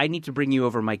Nick's like, I need to bring you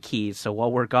over my keys. So while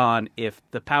we're gone, if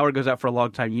the power goes out for a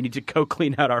long time, you need to go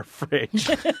clean out our fridge.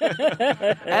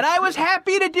 And I was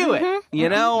happy to do it.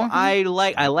 I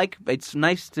like it's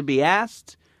nice to be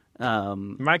asked.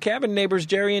 My cabin neighbors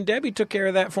Jerry and Debbie took care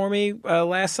of that for me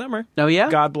last summer. Oh yeah,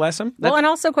 God bless them. Well, and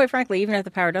also, quite frankly, even if the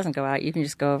power doesn't go out, you can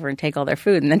just go over and take all their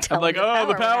food and then tell them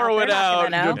the power went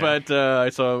out. But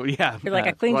you're like,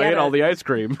 I cleaned you out all the ice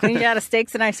cream. Cleaned you out of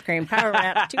steaks and ice cream. Power went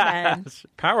out. Too bad.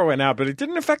 Power went out, but it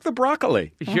didn't affect the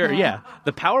broccoli. Sure, yeah.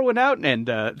 The power went out,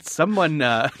 and someone.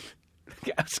 I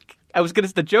was gonna.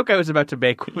 The joke I was about to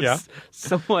make was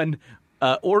someone.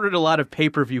 Ordered a lot of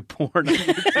pay-per-view porn on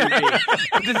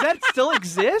YouTube. Does that still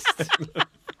exist?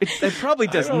 It probably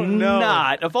does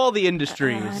not. Of all the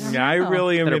industries. I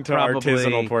really am into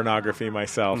artisanal pornography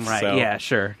myself. Right, so. yeah,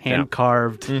 sure.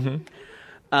 Hand-carved.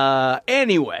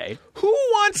 Anyway. Who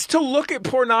wants to look at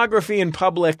pornography in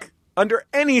public under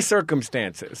any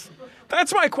circumstances?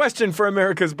 That's my question for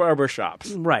America's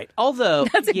barbershops. Right. Although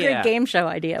that's a great game show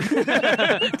idea.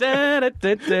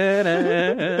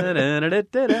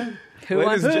 Who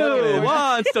wants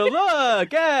to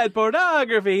look at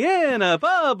pornography in a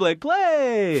public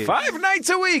place? 5 nights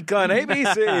a week on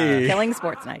ABC. Killing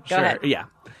Sports Night. Go ahead. Yeah.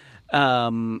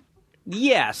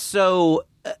 So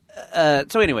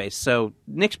anyway, so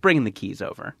Nick's bringing the keys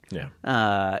over.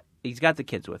 Yeah. He's got the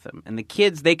kids with him. And the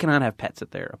kids, they cannot have pets at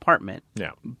their apartment.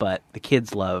 Yeah. But the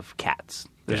kids love cats.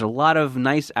 There's a lot of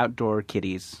nice outdoor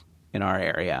kitties in our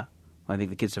area. I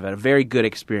think the kids have had a very good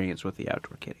experience with the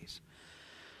outdoor kitties.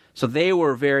 So they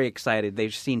were very excited.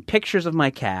 They've seen pictures of my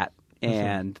cat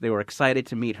and they were excited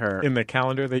to meet her. In the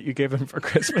calendar that you gave them for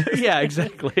Christmas? Yeah,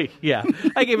 exactly. Yeah.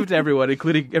 I gave it to everyone,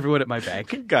 including everyone at my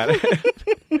bank. Got it.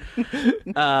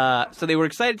 So they were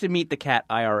excited to meet the cat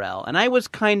IRL. And I was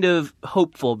kind of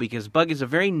hopeful because Bug is a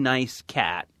very nice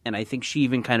cat. And I think she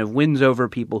even kind of wins over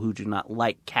people who do not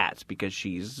like cats because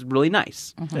she's really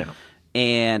nice. Yeah.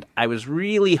 And I was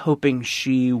really hoping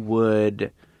she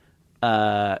would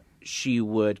come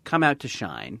out to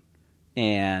shine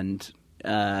and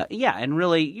and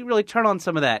really turn on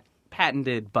some of that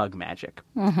patented Bug magic.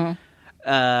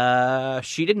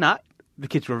 She did not. The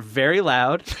kids were very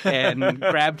loud and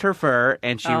grabbed her fur,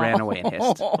 and she ran away and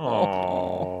hissed.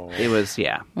 Oh. It was,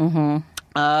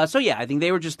 I think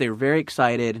they were very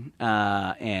excited,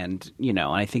 and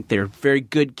I think they're very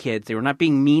good kids. They were not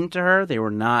being mean to her. They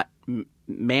were not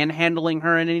manhandling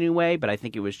her in any way, but I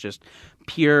think it was just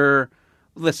pure.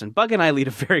 Listen, Bug and I lead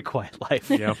a very quiet life.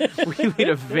 Yeah. We lead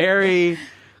a very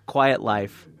quiet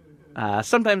life.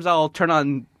 Sometimes I'll turn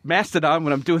on Mastodon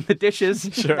when I'm doing the dishes.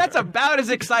 Sure. That's about as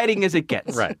exciting as it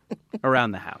gets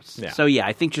around the house. Yeah. So,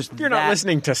 I think just You're not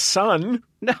listening to Sun.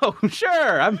 No,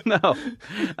 sure.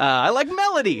 I like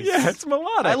melodies. Yeah, it's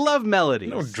melodic. I love melodies.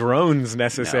 No drones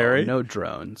necessary. No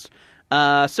drones.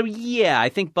 I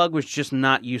think Bug was just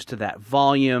not used to that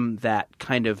volume, that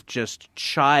kind of just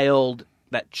child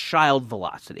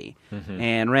velocity,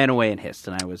 and ran away and hissed,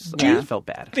 and I just felt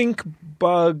bad. I think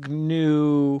Bug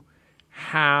knew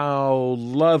how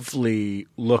lovely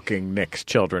looking Nick's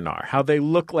children are, how they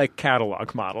look like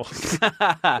catalog models.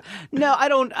 No, I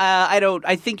don't.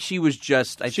 I think she was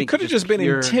just. She could have just been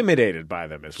intimidated by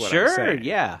them, is what I'm saying. Sure,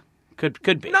 yeah.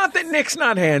 Could be. Not that Nick's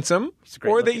not handsome,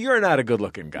 or that you're not a good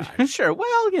looking guy. Sure,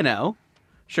 well,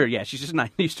 Sure, yeah, she's just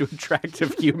not used to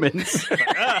attractive humans.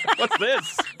 What's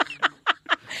this?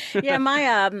 Yeah,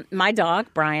 my dog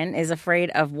Brian is afraid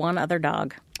of one other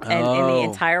dog, and in the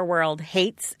entire world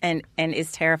hates and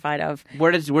is terrified of.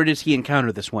 Where does he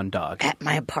encounter this one dog? At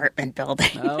my apartment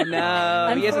building. Oh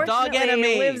no, he has a dog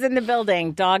enemy. He lives in the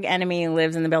building. Dog enemy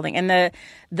lives in the building, and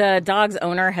the dog's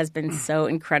owner has been so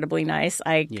incredibly nice.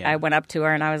 I went up to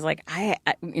her and I was like,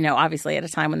 obviously at a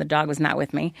time when the dog was not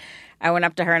with me, I went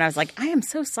up to her and I was like, I am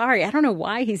so sorry. I don't know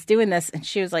why he's doing this, and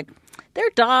she was like, they're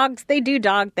dogs. They do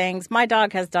dog things. My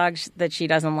dog has dogs that she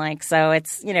doesn't like. So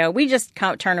it's, we just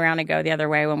turn around and go the other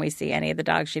way when we see any of the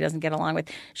dogs she doesn't get along with.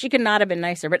 She could not have been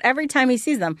nicer. But every time he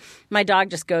sees them, my dog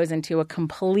just goes into a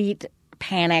complete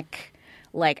panic,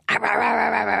 like,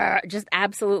 just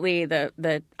absolutely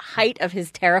the height of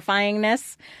his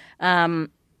terrifyingness,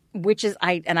 which is,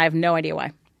 I have no idea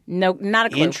why. No, not a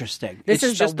clue. Interesting. This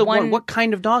is just the one. What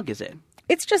kind of dog is it?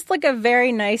 It's just like a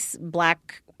very nice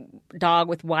black dog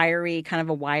with kind of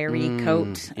a wiry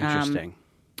coat. Interesting.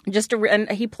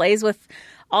 And he plays with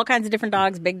all kinds of different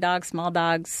dogs, big dogs, small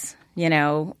dogs,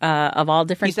 of all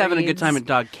different He's having breeds. a good time at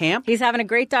dog camp? He's having a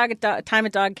great time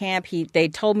at dog camp. They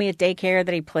told me at daycare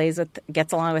that he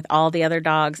gets along with all the other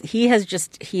dogs. He is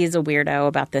a weirdo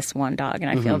about this one dog, and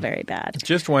I feel very bad.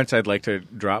 Just once I'd like to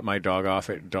drop my dog off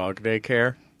at dog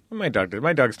daycare. My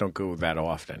dogs don't go that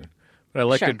often. But I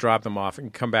like to drop them off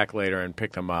and come back later and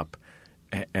pick them up.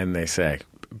 And they say,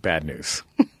 bad news.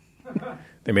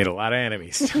 They made a lot of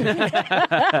enemies.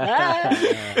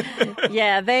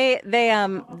 Yeah, they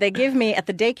give me at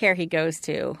the daycare he goes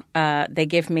to. They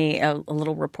give me a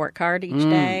little report card each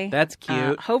day. That's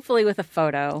cute. Hopefully with a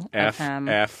photo of him.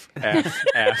 F.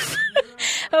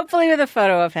 Hopefully with a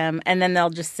photo of him, and then they'll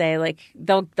just say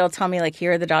they'll tell me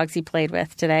here are the dogs he played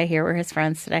with today. Here were his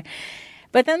friends today.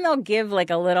 But then they'll give a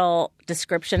little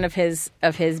description of his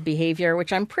behavior,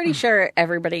 which I'm pretty sure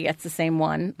everybody gets the same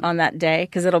one on that day,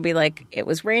 because it'll be it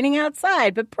was raining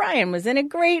outside, but Brian was in a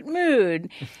great mood.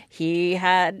 He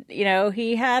had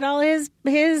all his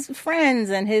friends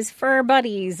and his fur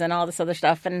buddies and all this other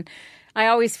stuff. And I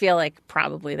always feel like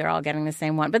probably they're all getting the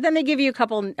same one. But then they give you a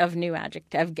couple of new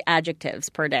adjectives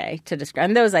per day to describe.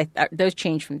 And those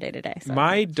change from day to day. So.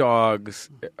 My dogs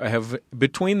have,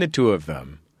 between the two of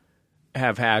them,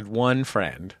 have had one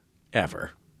friend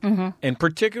ever. Mm-hmm. And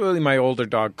particularly my older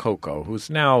dog, Coco, who's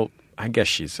now, I guess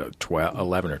she's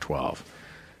 11 or 12.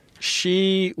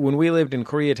 When we lived in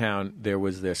Koreatown, there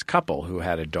was this couple who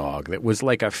had a dog that was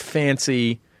like a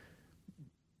fancy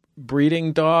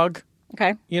breeding dog.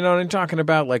 Okay. You know what I'm talking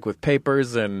about? Like with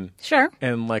papers and sure,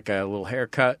 and like a little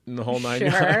haircut and the whole nine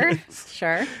yards.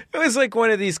 Sure. It was like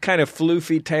one of these kind of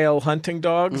floofy tail hunting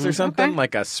dogs or something,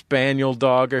 like a spaniel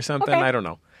dog or something. Okay. I don't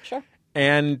know. Sure.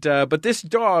 And but this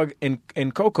dog and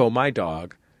Coco, my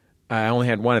dog, I only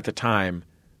had one at the time.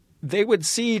 they would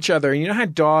see each other. You know how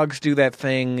dogs do that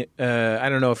thing? I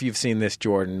don't know if you've seen this,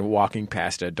 Jordan, walking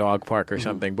past a dog park or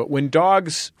something. But when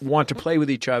dogs want to play with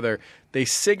each other, they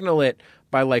signal it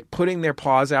by like putting their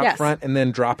paws out front and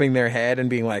then dropping their head and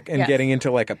being like getting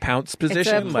into like a pounce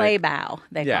position. It's a play bow,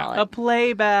 they call it. A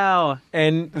play bow.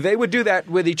 And they would do that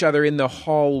with each other in the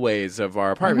hallways of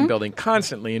our apartment building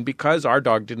constantly. And because our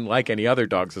dog didn't like any other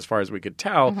dogs, as far as we could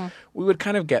tell, we would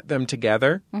kind of get them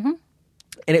together. And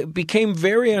it became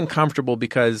very uncomfortable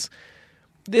because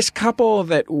this couple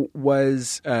that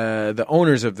was the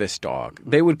owners of this dog,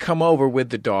 they would come over with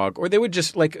the dog, or they would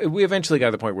just like, we eventually got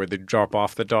to the point where they'd drop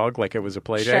off the dog like it was a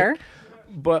play date. Sure.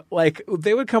 But like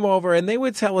they would come over and they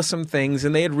would tell us some things,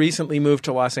 and they had recently moved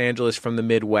to Los Angeles from the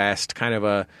Midwest, kind of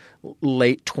a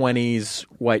late 20s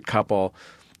white couple.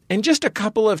 And just a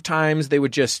couple of times they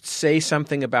would just say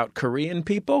something about Korean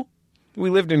people. We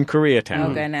lived in Koreatown.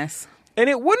 Oh, goodness. And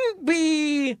it wouldn't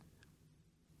be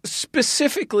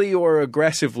specifically or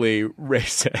aggressively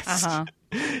racist.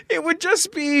 It would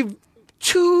just be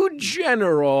too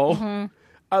general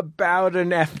about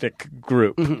an ethnic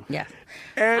group. Yeah.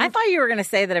 And I thought you were going to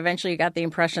say that eventually you got the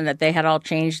impression that they had all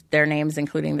changed their names,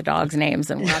 including the dog's names,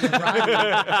 and were on the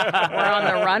run. We're on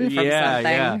the run from something.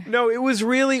 Yeah. no, it was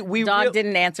really Dog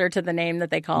didn't answer to the name that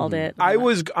they called it. I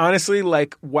was honestly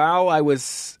like, while I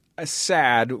was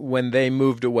sad when they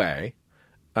moved away,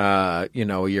 a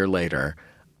year later,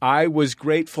 I was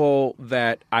grateful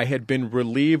that I had been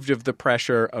relieved of the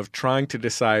pressure of trying to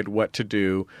decide what to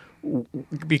do,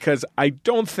 because I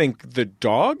don't think the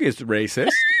dog is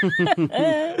racist.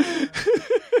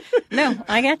 No,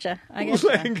 I getcha.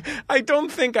 Like, I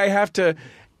don't think I have to.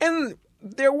 And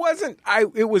there wasn't.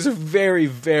 It was a very,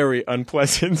 very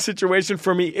unpleasant situation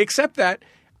for me, except that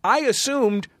I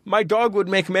assumed my dog would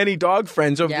make many dog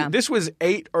friends. This was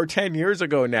 8 or 10 years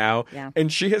ago now,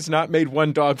 and she has not made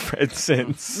one dog friend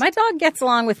since. My dog gets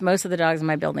along with most of the dogs in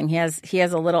my building. He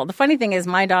has a little. The funny thing is,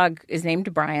 my dog is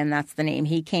named Brian. That's the name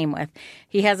he came with.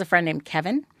 He has a friend named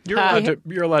Kevin. You're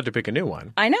allowed to pick a new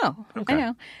one. I know. Okay. I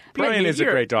know. Brian is a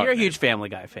great dog. You're a huge Family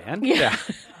Guy fan. Yeah.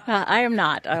 I am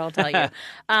not, I will tell you.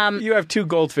 You have 2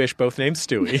 goldfish, both named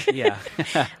Stewie. Yeah.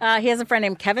 He has a friend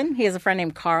named Kevin. He has a friend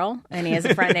named Carl. And he has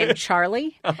a friend named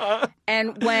Charlie.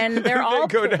 And when they're all...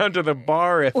 They go down to the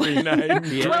bar every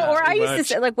night. Well, or I used to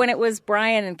say, like, when it was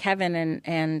Brian and Kevin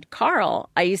and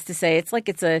Carl, I used to say it's like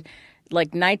it's a...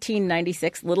 like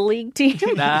 1996 Little League team,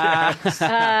 but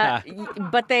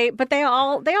they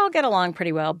all get along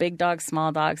pretty well. Big dogs,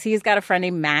 small dogs. He's got a friend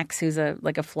named Max who's a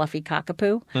fluffy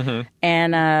cockapoo,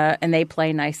 and they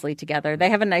play nicely together. They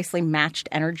have a nicely matched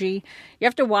energy. You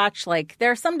have to watch. Like, there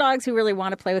are some dogs who really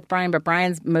want to play with Brian, but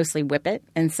Brian's mostly whippet,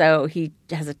 and so he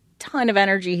has a ton of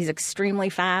energy. He's extremely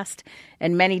fast,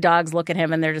 and many dogs look at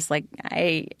him and they're just like,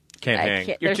 Can't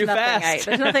hang. You're too fast.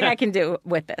 There's nothing I can do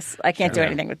with this. I can't do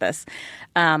anything with this.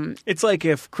 It's like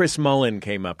if Chris Mullen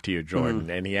came up to you, Jordan,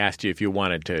 and he asked you if you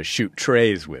wanted to shoot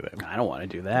trays with him. I don't want to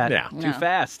do that. Yeah. Too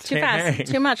fast. Too fast. hang.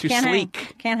 Too much. Too Can't sleek.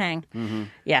 hang. Can't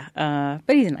hang. Yeah.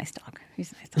 But he's a nice dog.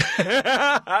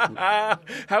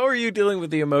 How are you dealing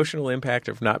with the emotional impact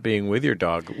of not being with your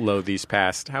dog, these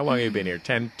past, how long have you been here?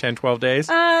 10, 12 days?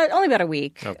 Only about a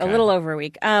week. Okay. A little over a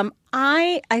week.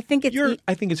 I think it's...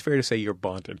 I think it's fair to say you're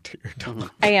bonded to your dog.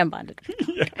 I am bonded.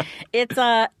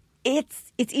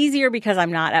 It's easier because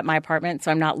I'm not at my apartment,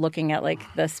 so I'm not looking at like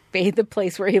the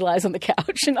place where he lies on the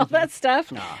couch and all that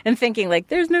stuff, and thinking like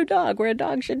there's no dog where a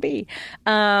dog should be.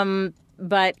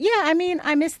 But yeah, I mean,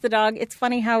 I miss the dog. It's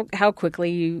funny how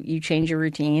quickly you change your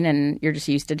routine and you're just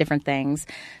used to different things.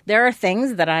 There are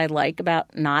things that I like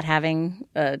about not having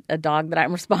a dog that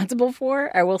I'm responsible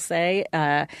for. I will say.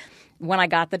 When I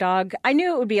got the dog, I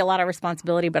knew it would be a lot of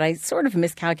responsibility, but I sort of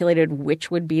miscalculated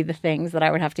which would be the things that I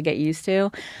would have to get used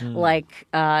to. Like,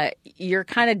 you're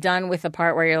kind of done with the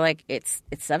part where you're like, it's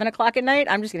 7 o'clock at night.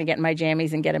 I'm just going to get in my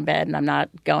jammies and get in bed, and I'm not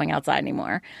going outside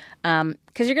anymore.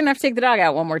 Because you're going to have to take the dog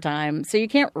out one more time. So you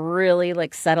can't really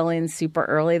like settle in super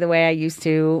early the way I used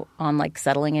to on like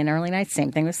settling in early nights.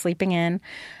 Same thing with sleeping in.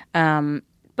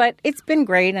 But it's been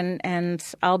great, and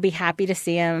I'll be happy to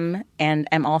see him, and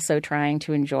am also trying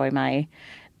to enjoy my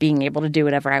being able to do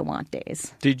whatever I want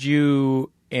days. Did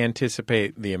you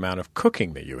anticipate the amount of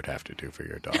cooking that you would have to do for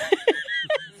your dog?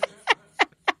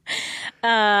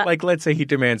 Like, let's say he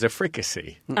demands a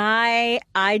fricassee. I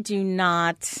do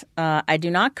not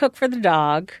cook for the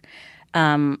dog.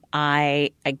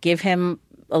 I give him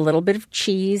a little bit of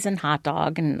cheese and hot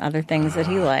dog and other things that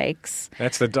he likes.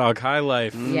 That's the dog high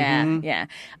life. Yeah.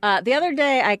 The other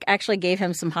day, I actually gave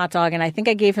him some hot dog, and I think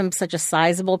I gave him such a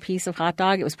sizable piece of hot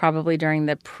dog. It was probably during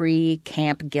the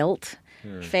pre-camp guilt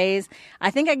phase.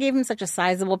 I think I gave him such a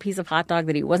sizable piece of hot dog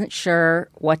that he wasn't sure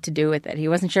what to do with it. He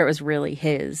wasn't sure it was really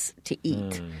his to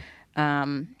eat.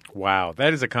 Wow,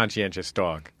 that is a conscientious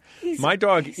dog. My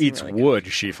dog eats really wood,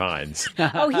 she finds.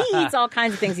 Oh, he eats all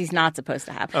kinds of things he's not supposed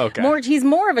to have. Okay. He's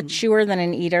more of a chewer than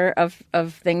an eater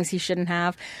of things he shouldn't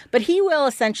have. But he will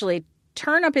essentially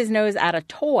turn up his nose at a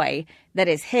toy that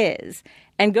is his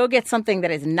and go get something that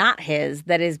is not his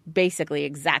that is basically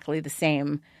exactly the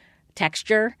same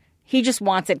texture. He just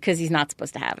wants it because he's not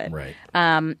supposed to have it.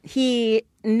 Right. He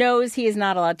knows he is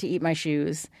not allowed to eat my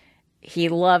shoes. He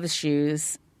loves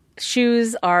shoes.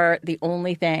 Shoes are the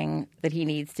only thing that he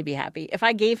needs to be happy. If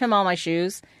I gave him all my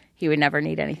shoes, he would never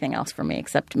need anything else from me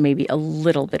except maybe a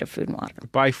little bit of food and water.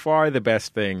 By far the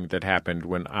best thing that happened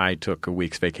when I took a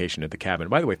week's vacation at the cabin.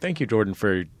 By the way, thank you, Jordan,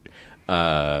 for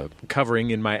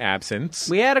covering in my absence.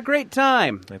 We had a great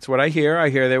time. That's what I hear. I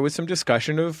hear there was some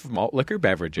discussion of malt liquor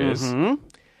beverages. Mm-hmm.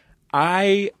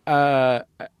 I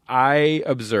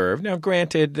observed. Now,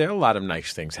 granted, there are a lot of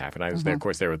nice things happen. I was there, of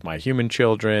course, there with my human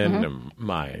children. And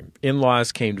my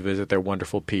in-laws came to visit. They're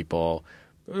wonderful people.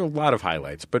 There were a lot of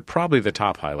highlights, but probably the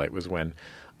top highlight was when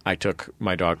I took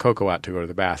my dog Coco out to go to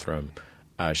the bathroom.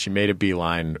 She made a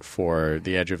beeline for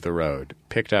the edge of the road,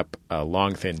 picked up a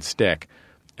long, thin stick,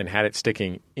 and had it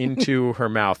sticking into her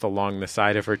mouth along the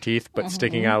side of her teeth, but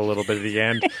sticking out a little bit at the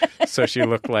end. So she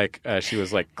looked like she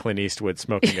was like Clint Eastwood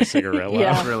smoking a cigarette.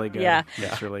 Yeah. That's really good. Yeah.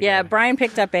 That's really Yeah, good. Brian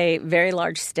picked up a very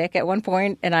large stick at one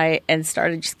point and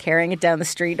started just carrying it down the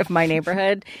street of my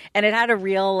neighborhood. And it had a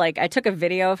real, I took a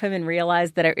video of him and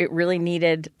realized that it really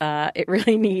needed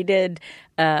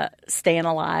Staying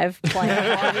Alive playing while he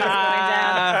was going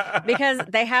down. Because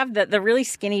they have the really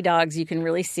skinny dogs, you can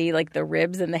really see the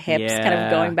ribs and the hips kind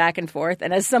of going back and forth.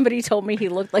 And as somebody told me, he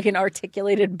looked like an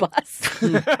articulated bus.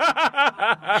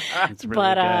 It's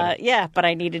really good. Yeah, but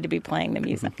I needed to be playing the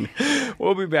music.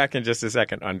 We'll be back in just a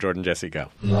second on Jordan Jesse Go.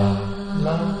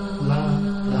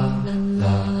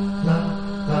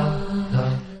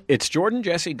 It's Jordan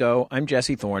Jesse Go. I'm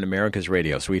Jesse Thorne, America's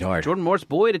radio sweetheart. Jordan Morse,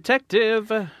 boy detective.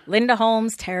 Linda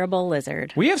Holmes, terrible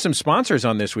lizard. We have some sponsors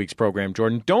on this week's program,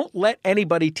 Jordan. Don't let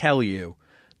anybody tell you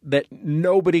that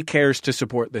nobody cares to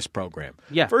support this program.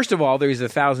 Yeah. First of all, there's the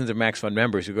thousands of Max Fund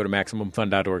members who go to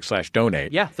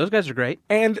MaximumFund.org/donate. Yeah, those guys are great.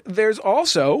 And there's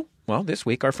also, well, this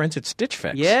week, our friends at Stitch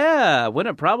Fix. Yeah, when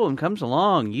a problem comes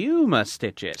along, you must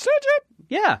stitch it. Stitch it!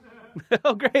 Yeah.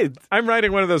 Oh, great. I'm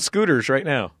riding one of those scooters right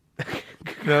now.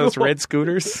 Those red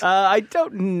scooters? I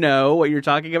don't know what you're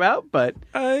talking about, but...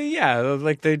 Yeah,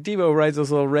 like the Devo rides those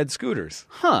little red scooters.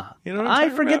 Huh. You know what I'm I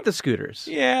talking forget about? the scooters.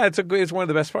 Yeah, it's one of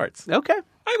the best parts. Okay.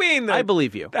 I mean, I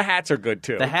believe you. The hats are good,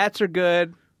 too. The hats are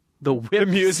good. The whips. The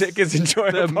music is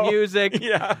enjoyable. The music.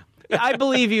 Yeah. I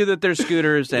believe you that they're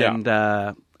scooters, and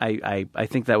I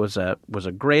think that was a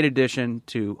great addition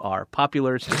to our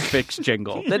popular Stitch Fix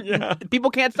jingle that people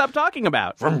can't stop talking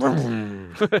about. Vroom,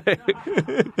 vroom.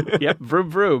 Yep, vroom,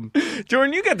 vroom.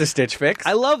 Jordan, you got the Stitch Fix.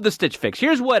 I love the Stitch Fix.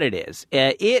 Here's what it is.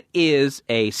 It is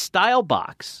a style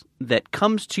box that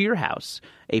comes to your house.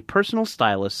 A personal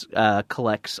stylist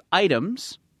collects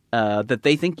items that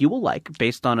they think you will like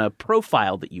based on a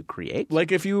profile that you create.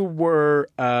 Like if you were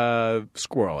a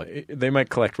squirrel, they might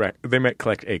collect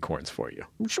acorns for you.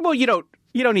 Well, you don't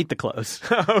eat the clothes.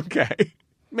 Okay.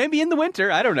 Maybe in the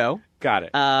winter. I don't know. Got it.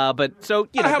 But so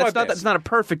that's not a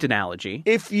perfect analogy.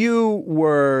 If you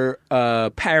were a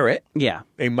parrot, Yeah.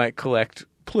 they might collect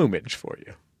plumage for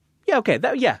you. Yeah. Okay.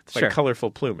 Sure. Like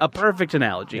colorful plumage. A perfect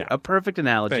analogy. Yeah. A perfect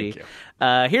analogy. Thank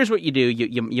you. Here's what you do.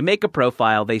 You make a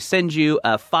profile. They send you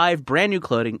 5 brand new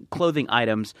clothing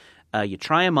items. You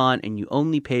try them on, and you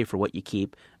only pay for what you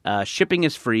keep. Shipping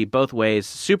is free both ways.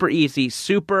 Super easy.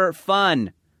 Super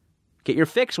fun. Get your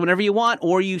fix whenever you want,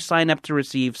 or you sign up to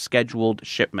receive scheduled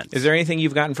shipments. Is there anything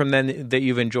you've gotten from them that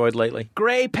you've enjoyed lately?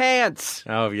 Gray pants.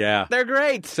 Oh, yeah. They're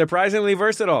great. Surprisingly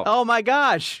versatile. Oh, my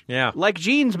gosh. Yeah. Like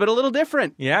jeans, but a little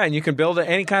different. Yeah, and you can build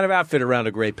any kind of outfit around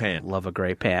a gray pant. Love a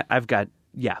gray pant. I've got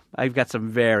some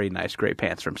very nice gray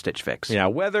pants from Stitch Fix. Yeah,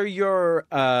 whether you're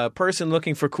a person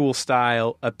looking for cool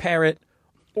style, a parrot,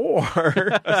 or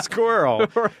a squirrel,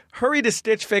 hurry to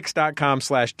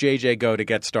stitchfix.com/JJGo to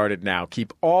get started now.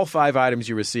 Keep all 5 items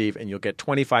you receive, and you'll get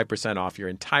 25% off your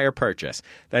entire purchase.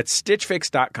 That's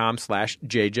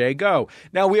stitchfix.com/JJGo.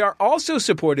 Now, we are also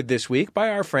supported this week by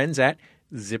our friends at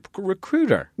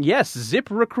ZipRecruiter. Yes,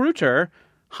 ZipRecruiter.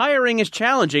 Hiring is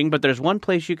challenging, but there's one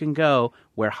place you can go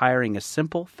where hiring is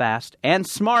simple, fast, and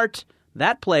smart.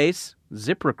 That place,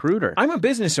 ZipRecruiter. I'm a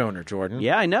business owner, Jordan.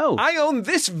 Yeah, I know. I own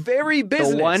this very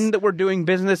business. The one that we're doing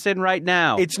business in right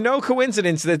now. It's no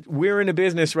coincidence that we're in a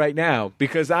business right now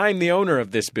because I'm the owner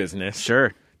of this business.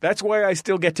 Sure. That's why I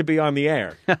still get to be on the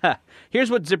air. Here's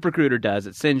what ZipRecruiter does.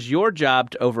 It sends your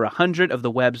job to over 100 of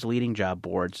the web's leading job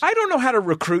boards. I don't know how to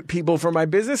recruit people for my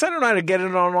business. I don't know how to get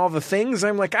it on all the things.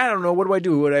 I'm like, I don't know. What do I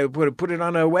do? Would I put it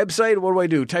on a website? What do I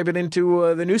do? Type it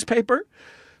into the newspaper?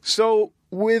 So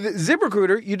with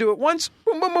ZipRecruiter, you do it once,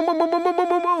 boom, boom, boom, boom, boom, boom, boom,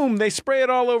 boom, boom. They spray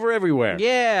it all over everywhere.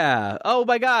 Yeah. Oh,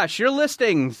 my gosh. Your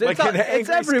listings. It's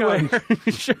everywhere.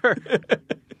 Sure.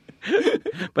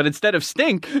 But instead of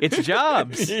stink, it's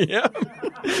jobs. Yeah.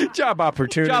 Job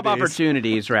opportunities. Job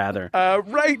opportunities, rather.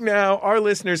 Right now, our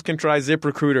listeners can try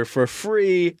ZipRecruiter for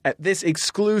free at this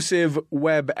exclusive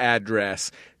web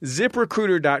address,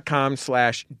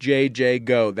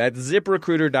 ZipRecruiter.com/JJGo. That's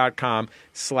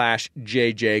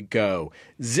ZipRecruiter.com/JJGo.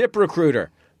 ZipRecruiter,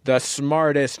 the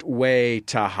smartest way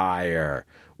to hire.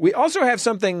 We also have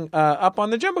something up on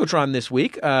the Jumbotron this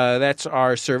week. That's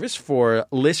our service for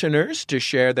listeners to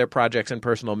share their projects and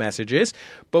personal messages.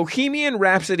 Bohemian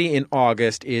Rhapsody in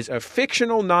August is a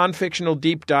fictional, non-fictional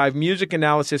deep dive music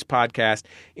analysis podcast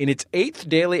in its 8th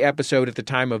daily episode at the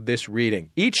time of this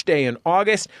reading. Each day in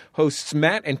August, hosts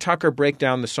Matt and Tucker break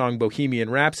down the song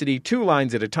Bohemian Rhapsody 2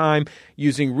 lines at a time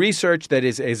using research that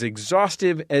is as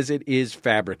exhaustive as it is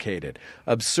fabricated.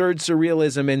 Absurd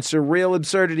surrealism and surreal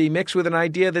absurdity mixed with an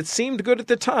idea that seemed good at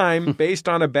the time based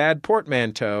on a bad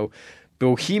portmanteau.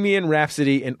 Bohemian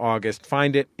Rhapsody in August.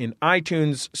 Find it in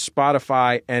iTunes,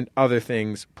 Spotify, and other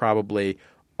things probably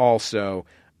also.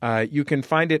 You can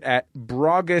find it at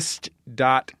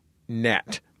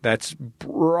brogust.net. That's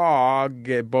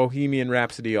Bohemian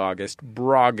Rhapsody August,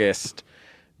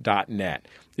 brogust.net.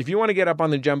 If you want to get up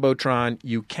on the Jumbotron,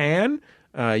 you can.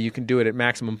 You can do it at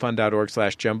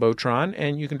MaximumFun.org/Jumbotron,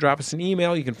 and you can drop us an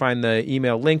email. You can find the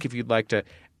email link if you'd like to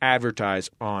advertise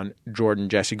on Jordan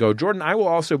Jesse Go. Jordan, I will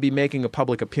also be making a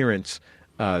public appearance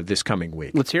this coming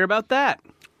week. Let's hear about that.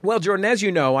 Well, Jordan, as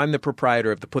you know, I'm the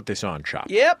proprietor of the Put This On shop.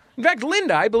 Yep. In fact,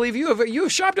 Linda, I believe you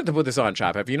have shopped at the Put This On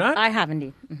shop, have you not? I have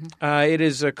indeed. Mm-hmm. It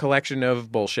is a collection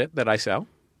of bullshit that I sell.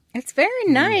 It's very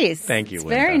nice. Thank you, It's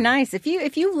Linda. very nice. If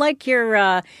you like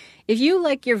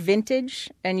your vintage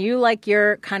and you like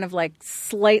your kind of like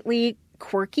slightly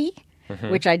quirky,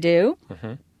 which I do.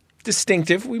 Mm-hmm.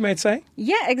 Distinctive, we might say.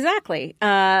 Yeah, exactly.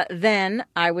 Then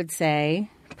I would say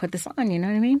put this on. You know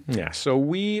what I mean? Yeah. So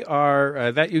we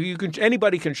are that you can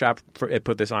anybody can shop at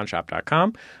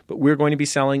putthisonshop.com, but we're going to be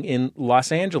selling in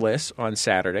Los Angeles on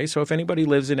Saturday. So if anybody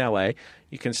lives in LA,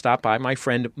 you can stop by. My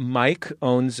friend Mike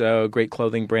owns a great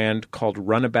clothing brand called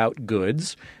Runabout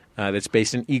Goods. That's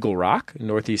based in Eagle Rock,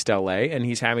 Northeast LA, and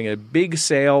he's having a big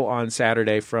sale on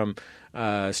Saturday from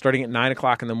starting at 9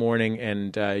 o'clock in the morning,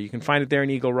 and you can find it there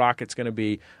in Eagle Rock. It's going to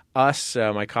be us,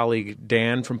 my colleague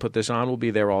Dan from Put This On will be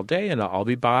there all day, and I'll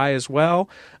be by as well.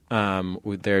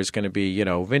 There's going to be,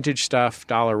 vintage stuff,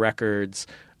 dollar records,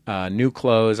 new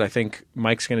clothes. I think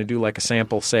Mike's going to do like a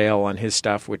sample sale on his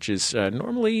stuff, which is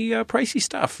normally pricey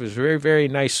stuff. It's very, very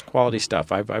nice quality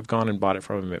stuff. I've gone and bought it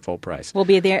from him at full price. Will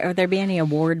there be any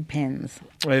award pins?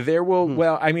 There will.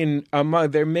 Well, I mean,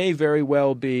 there may very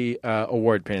well be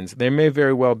award pins. There may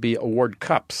very well be award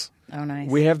cups. Oh, nice.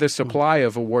 We have the supply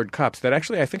of award cups that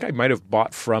actually I think I might have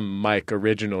bought from Mike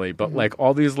originally, but like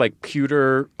all these like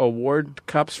pewter award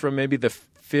cups from maybe the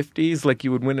 50s, like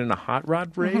you would win in a hot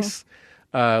rod race.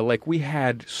 Like we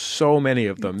had so many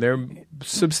of them. They're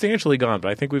substantially gone, but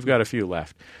I think we've got a few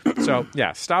left. So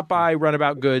yeah, stop by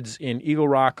Runabout Goods in Eagle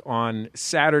Rock on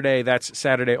Saturday. That's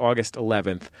Saturday, August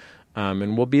 11th.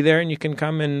 And we'll be there, and you can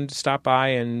come and stop by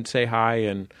and say hi,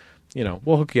 and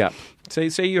we'll hook you up. Say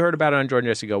you heard about it on Jordan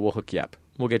Jesse Go. We'll hook you up.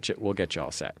 We'll get you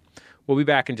all set. We'll be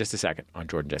back in just a second on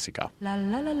Jordan Jesse Go.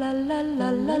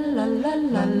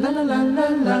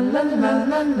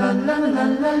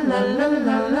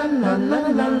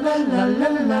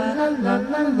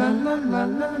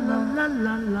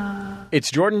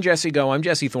 It's Jordan Jesse Go. I'm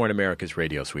Jesse Thorne, America's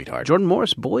radio sweetheart. Jordan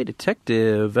Morris, boy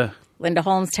detective. Linda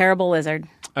Holmes, terrible lizard.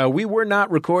 We were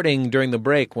not recording during the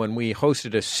break when we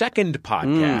hosted a second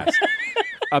podcast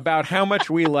about how much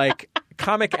we like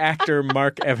comic actor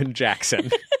Mark Evan Jackson.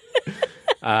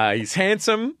 He's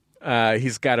handsome.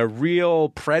 He's got a real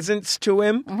presence to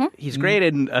him. Mm-hmm. He's great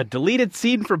in a deleted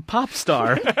scene from Pop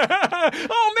Star.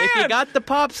 Oh, man! If you got the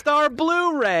Pop Star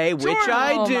Blu-ray, which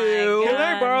I do. Can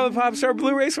I borrow the Pop Star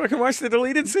Blu-ray so I can watch the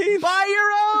deleted scene? Buy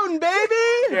your own,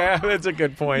 baby! Yeah, that's a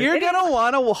good point. You're going to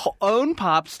want to own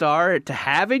Pop Star to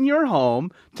have in your home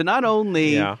to not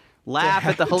only... laugh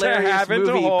at the hilarious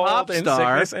movie Pop Star, in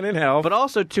sickness and in health, but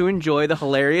also to enjoy the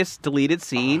hilarious deleted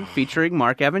scene featuring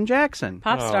Mark Evan Jackson.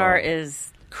 Pop Star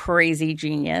is crazy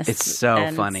genius. It's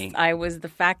so funny.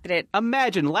 The fact that it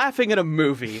Imagine laughing at a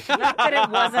movie. the fact that it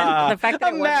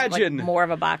wasn't Imagine. like more of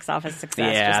a box office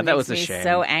success. Yeah, just that makes was a me shame.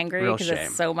 so angry Real because shame.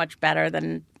 it's so much better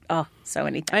than so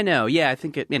anything. I know. Yeah, I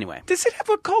think it. Anyway. Does it have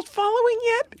a cult following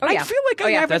yet? Oh, yeah. I feel like I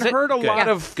yeah. haven't Does it? heard a Good. lot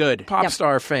Yeah. of Good. pop Yep.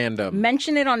 star fandom.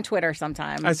 Mention it on Twitter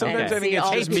sometime. Sometimes and I think see it's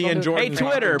all just the me people and who- Jordan. Hey,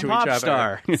 Twitter, talking to pop each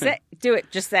other. star. Do it.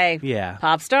 Just say Yeah.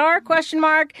 pop star ?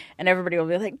 And everybody will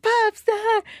be like pop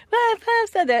star, pop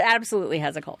star. That absolutely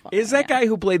has a cult following. Is that guy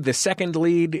who played the second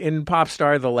lead in Pop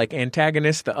Star, the like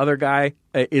antagonist, the other guy?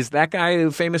 Is that guy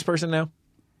a famous person now?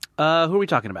 Who are we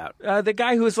talking about? The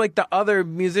guy who is like the other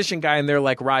musician guy, and they're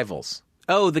like rivals.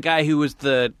 Oh, the guy who was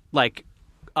the like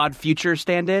Odd Future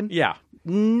stand-in? Yeah.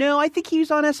 No, I think he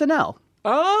was on SNL.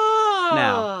 Oh,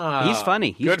 Now he's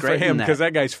funny. He's good great for him in that. because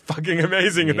that guy's fucking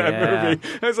amazing in that Yeah. movie.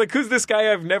 I was like, who's this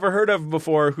guy I've never heard of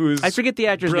before? Who's I forget the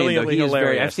actor's name though. brilliantly He is very.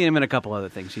 hilarious. I've seen him in a couple other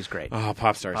things. He's great. Oh,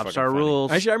 Pop Star! Pop Star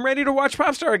rules. I'm ready to watch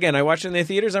Pop Star again. I watched it in the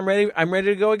theaters. I'm ready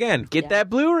to go again. Get that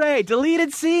Blu-ray,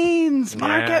 deleted scenes.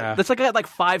 Mark Yeah. it. That's like I got like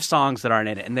 5 songs that aren't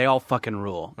in it, and they all fucking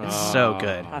rule. It's so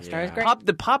good. Pop star is great.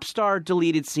 The pop star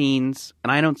deleted scenes,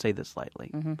 and I don't say this lightly.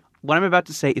 Mm-hmm. What I'm about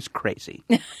to say is crazy,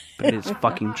 but it is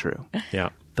fucking true. Yeah.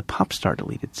 The pop star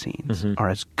deleted scenes Mm-hmm. are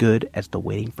as good as the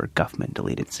Waiting for Guffman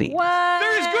deleted scenes. What?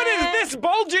 They're as good as this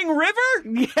bulging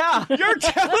river? Yeah. You're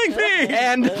telling me?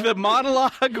 And the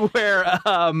monologue where,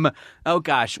 oh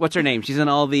gosh, what's her name? She's in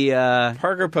all the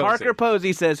Parker Posey. Parker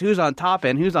Posey says, "Who's on top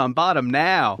and who's on bottom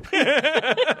now?"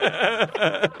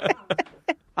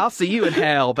 I'll see you in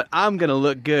hell, but I'm gonna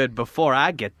look good before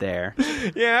I get there.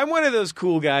 Yeah, I'm one of those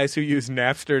cool guys who use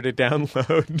Napster to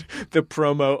download the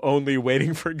promo-only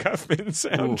Waiting for Guffman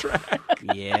soundtrack.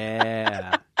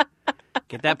 Yeah.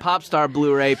 Get that pop star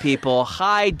Blu-ray, people.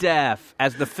 High def,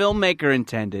 as the filmmaker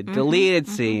intended. Deleted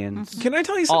scenes. Can I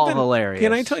tell you All something? hilarious.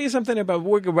 Can I tell you something about?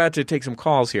 We're about to take some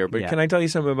calls here, but Yeah. can I tell you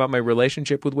something about my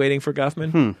relationship with Waiting for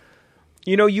Guffman?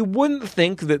 You know, you wouldn't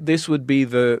think that this would be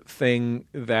the thing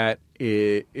that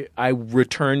I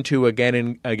return to again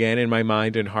and again in my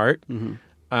mind and heart.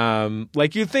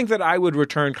 Like you'd think that I would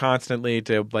return constantly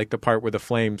to like the part where the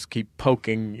flames keep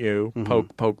poking you,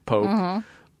 poke, poke, poke,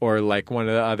 or like one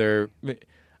of the other.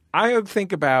 I would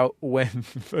think about when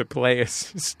the play is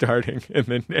starting and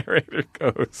the narrator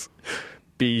goes,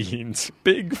 "Beans,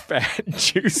 big, fat,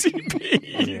 juicy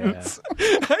beans."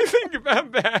 I think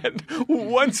about that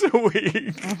once a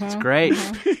week. It's great.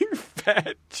 Big,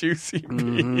 fat, juicy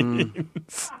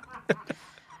beans.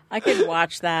 I could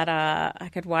watch that.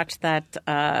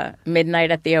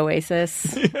 Midnight at the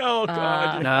Oasis Oh,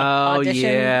 God.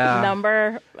 audition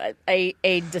number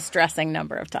a distressing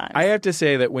number of times. I have to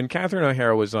say that when Catherine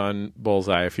O'Hara was on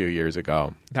Bullseye a few years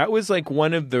ago, that was like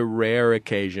one of the rare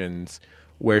occasions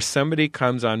where somebody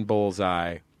comes on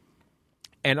Bullseye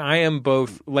and I am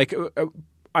both like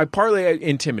I partly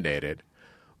intimidated,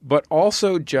 but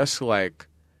also just like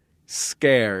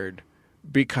scared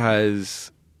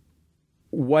because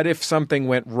what if something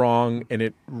went wrong and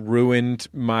it ruined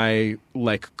my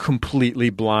like completely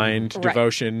blind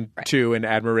devotion to and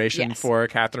admiration for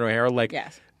Catherine O'Hara? Like,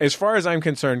 as far as I'm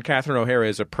concerned, Catherine O'Hara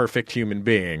is a perfect human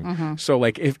being. So,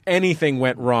 like, if anything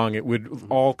went wrong, it would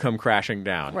all come crashing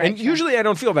down. And usually, I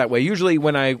don't feel that way. Usually,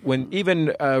 when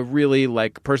even a really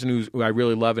like person who I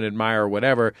really love and admire or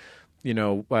whatever, you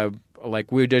know.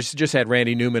 Like we just had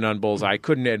Randy Newman on Bullseye. I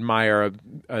couldn't admire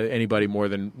anybody more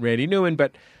than Randy Newman,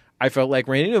 but I felt like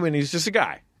Randy Newman, he's just a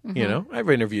guy. You know, I've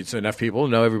interviewed enough people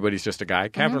to know everybody's just a guy.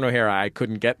 Catherine O'Hara, I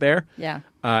couldn't get there. Yeah.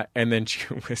 And then she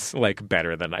was like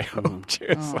better than I hoped. She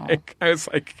was like, I was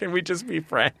like, can we just be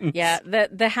friends? Yeah.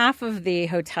 The half of the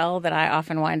hotel that I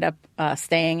often wind up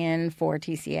staying in for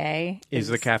TCA is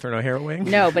the Catherine O'Hara wing?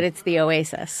 No, but it's the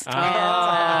Oasis.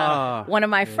 And, one of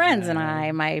my friends and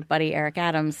I, my buddy Eric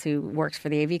Adams, who works for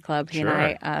the AV Club, he and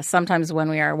I sometimes when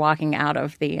we are walking out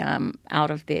of the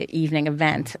evening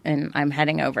event and I'm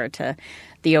heading over to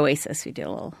the Oasis, we do a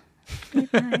little.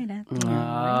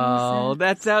 Oh,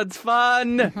 that sounds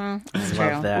fun. It's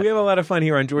I love that. We have a lot of fun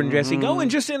here on Jordan Jesse Go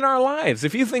and just in our lives.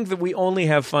 If you think that we only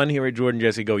have fun here at Jordan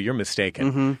Jesse Go, you're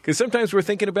mistaken. Because sometimes we're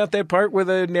thinking about that part where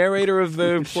the narrator of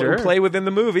the play within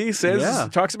the movie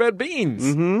talks about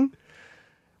beans.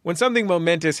 When something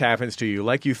momentous happens to you,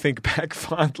 like you think back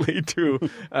fondly to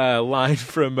a line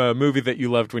from a movie that you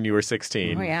loved when you were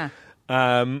 16. Oh, yeah.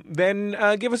 Then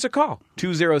give us a call.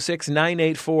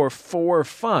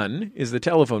 206-984-4FUN is the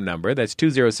telephone number. That's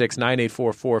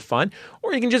 206-984-4FUN.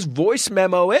 Or you can just voice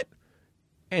memo it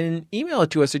and email it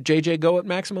to us at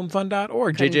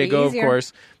jjgo@maximumfun.org. Couldn't be JJGo, of easier.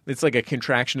 course, it's like a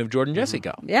contraction of Jordan Jesse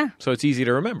Go. Yeah. So it's easy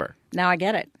to remember. Now I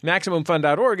get it.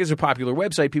 MaximumFun.org is a popular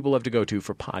website people love to go to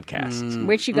for podcasts.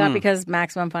 Which you got because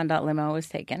MaximumFun.limo was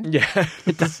taken. Yeah.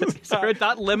 Is there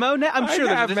a .limo now? I'm sure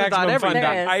I have there's a dot MaximumFun. everything.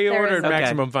 There is. I ordered Okay.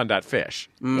 MaximumFun.fish.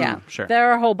 Yeah. Sure.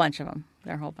 There are a whole bunch of them.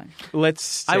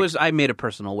 I made a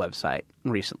personal website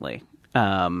recently.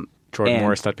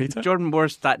 JordanMorris.pizza?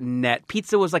 JordanMorris.net.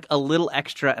 Pizza was like a little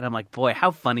extra, and I'm like, boy,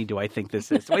 how funny do I think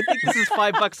this is? Do I think this is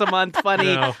 $5 a month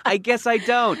funny? No. I guess I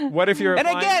don't. What if you're And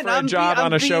applying again, for a I'm job being-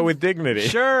 on I'm a show being- with dignity?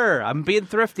 Sure, I'm being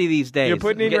thrifty these days. You're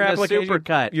putting in your Getting a application.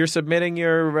 supercut.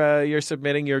 You're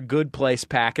submitting your good place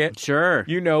packet. Sure.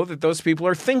 You know that those people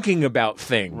are thinking about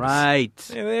things. Right.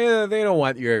 They don't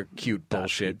want your cute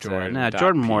bullshit, Pizza. Jordan. No,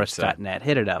 JordanMorris.net.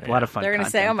 Hit it up. A lot of fun. They're going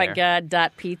to say, "Oh my content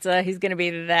God, .pizza. He's going to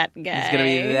be that guy." there. He's going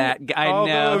to be that guy. I know.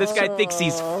 Although- This guy thinks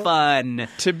he's fun.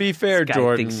 To be fair, This guy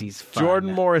Jordan, thinks he's fun.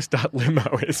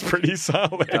 JordanMorris.limo is pretty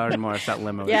solid.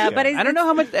 JordanMorris.limo. Yeah, but I don't know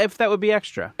how much if that would be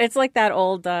extra. It's like that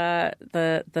old the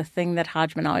thing that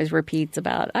Hodgman always repeats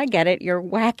about. I get it. You're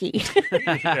wacky.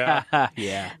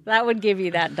 Yeah. That would give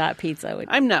you that .pizza. Would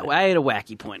I'm not. I had a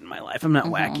wacky point in my life. I'm not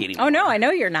wacky anymore. Oh no, I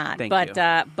know you're not. Thank but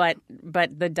you.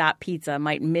 But the .pizza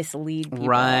might mislead people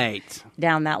Right.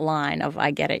 down that line of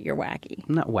I get it. You're wacky.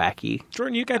 I'm not wacky.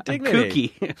 Jordan, you got I'm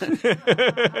dignity.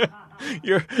 kooky.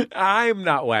 I'm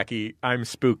not wacky. I'm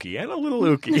spooky and a little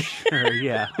ooky. Sure,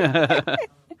 yeah.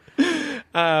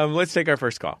 Let's take our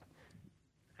first call.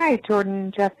 Hi,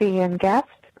 Jordan, Jesse, and guest.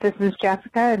 This is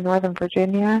Jessica in Northern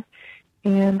Virginia,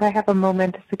 and I have a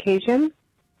momentous occasion.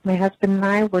 My husband and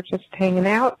I were just hanging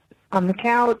out on the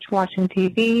couch watching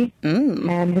TV,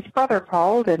 and his brother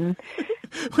called and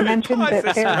mentioned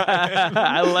that they're...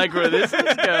 I like where this is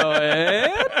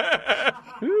going.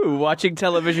 Ooh, watching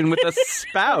television with a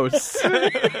spouse.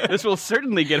 This will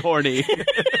certainly get horny.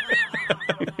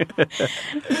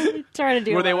 Trying to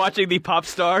do. Were they watching the pop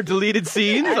star deleted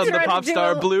scenes on the pop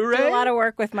star Blu-ray? Do a lot of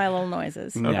work with my little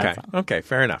noises. Okay,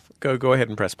 fair enough. Go ahead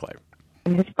and press play.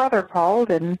 And his brother called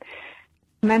and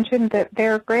mentioned that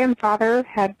their grandfather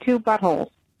had 2 buttholes.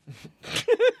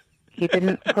 He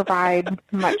didn't provide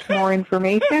much more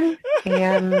information,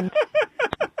 and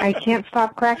I can't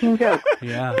stop cracking jokes.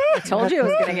 Yeah. I told you it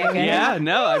was going to get good. Yeah,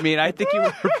 no, I mean, I think you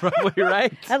were probably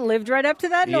right. That lived right up to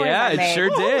that noise. Yeah, I it made. sure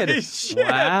did. Holy shit.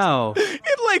 Wow.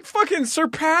 It like fucking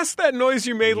surpassed that noise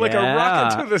you made like a Yeah.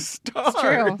 rocket to the stars. It's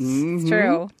true. It's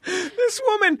true. This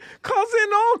woman calls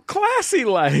in all classy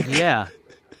like. Yeah.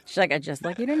 She's like, I'd just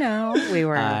like you to know we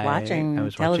were I watching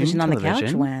was television watching on the couch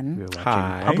television. when We were watching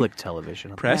Hi. public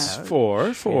television. on the Press couch.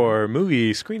 4 for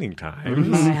movie screening times.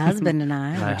 my husband and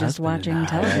I My were just husband watching and I.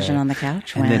 television on the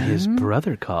couch And when then his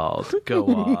brother called. Go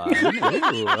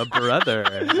on. Ooh, a brother.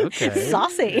 Okay.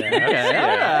 saucy. Okay,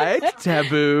 all right.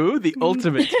 Taboo, the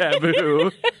ultimate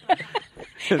taboo.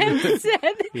 And said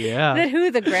Yeah. that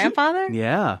who, the grandfather?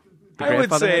 Yeah. The I would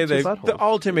grandfather say had 2 that the buttholes.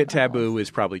 ultimate taboo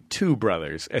is probably 2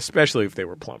 brothers, especially if they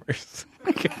were plumbers.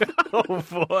 Oh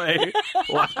boy!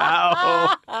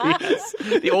 Wow! Yes,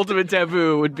 the ultimate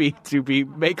taboo would be to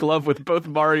make love with both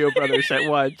Mario brothers at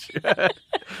once.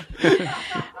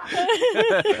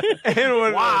 And one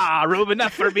of Wow! Room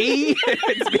enough for me.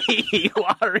 It's me,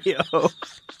 Wario.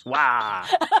 Wow!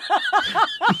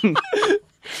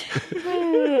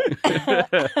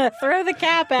 Throw the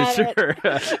cap at it. Sure.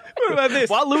 what about this?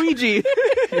 Waluigi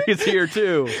is here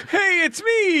too. Hey, it's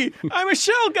me. I'm a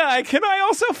shell guy. Can I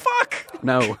also fuck?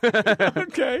 No,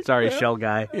 Okay. sorry, well, shell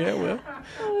guy. Yeah, well,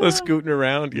 they're scooting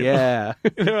around. You know. Yeah.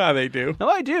 You know how they do. No,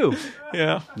 I do.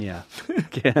 Yeah. Yeah.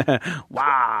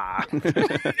 Wow.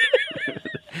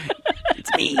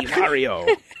 It's me, Mario.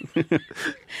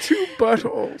 2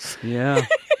 buttholes. Yeah.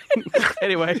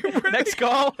 Anyway, next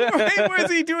call. Hey, where's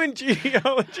he doing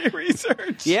genealogy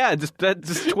research? Yeah, does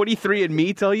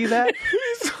 23andMe tell you that?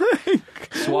 He's like,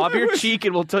 Swab your cheek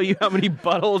and we'll tell you how many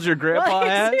buttholes your grandpa Well,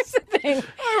 has. here's the thing.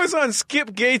 I was on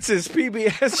Skip Gates's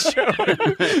PBS show.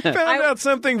 Found out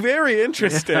something very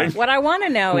interesting. What I want to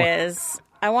know is,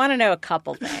 I want to know a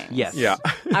couple things. Yes. Yeah.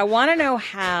 I want to know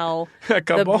how A the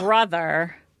couple?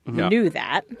 brother knew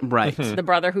that. Right. The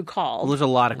brother who Well, called. there's a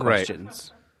lot of Right.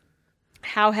 questions.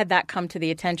 How had that come to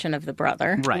the attention of the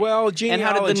brother? Right. Well, And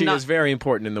how did the genealogy is very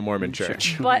important in the Mormon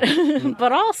church. But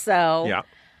but also Yeah.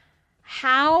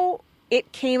 how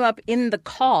it came up in the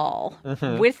call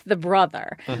with the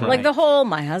brother. Like the whole,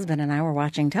 my husband and I were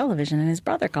watching television and his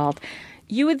brother called.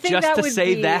 You would think Just that to would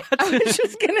say be, that? I was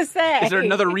just going to say. Is there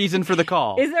another reason for the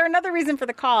call? Is there another reason for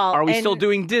the call? Are we And still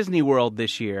doing Disney World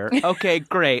this year? Okay,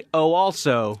 great. Oh,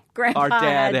 also, Grandpa our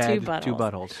dad had had 2 buttholes. two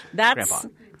buttholes. That's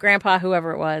Grandpa,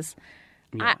 whoever it was.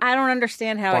 I don't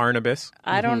understand how Barnabas.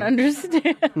 I don't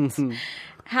understand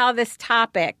how this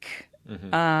topic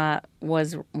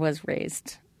was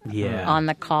raised on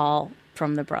the call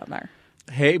from the brother.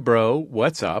 Hey, bro,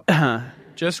 what's up?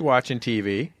 Just watching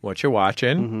TV. What you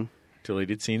watching?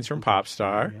 Deleted scenes from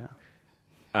Popstar.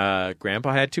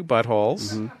 Grandpa had 2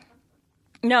 buttholes.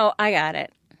 No, I got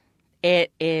it.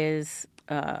 It is,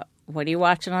 what are you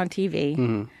watching on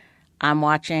TV? I'm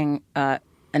watching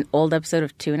an old episode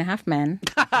of 2.5 Men.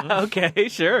 Okay,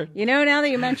 sure. You know, now that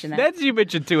you mention that. You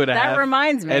mentioned 2.5. That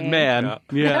reminds me. And Man.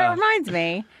 Yeah. That reminds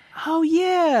me. Oh,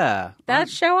 yeah. That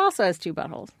show also has 2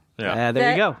 buttholes. Yeah.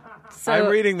 There you go. So, I'm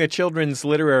reading the children's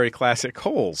literary classic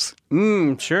Holmes.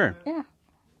 Sure. Yeah.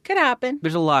 Could happen.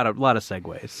 There's a lot of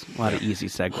segues. A lot of easy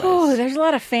segues. Oh, there's a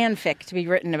lot of fanfic to be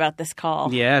written about this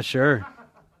call. Yeah, sure.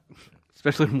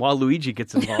 Especially when Waluigi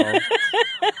gets involved.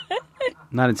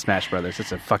 Not in Smash Brothers.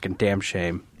 It's a fucking damn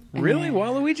shame. Really?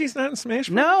 Waluigi's not in Smash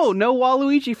Brothers? No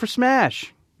Waluigi for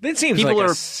Smash. That seems People like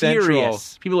are a central...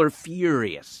 furious. People are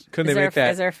furious. Couldn't they make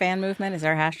that... Is there a fan movement? Is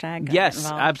there a hashtag? Yes,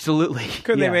 involved? absolutely.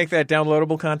 Couldn't they make that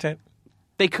downloadable content?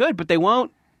 They could, but they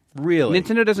won't. Really?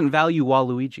 Nintendo doesn't value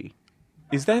Waluigi.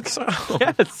 Is that so?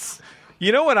 Yes.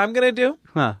 You know what I'm going to do?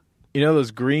 Huh. You know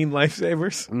those green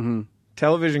lifesavers? Mm-hmm.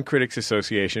 Television Critics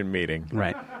Association meeting.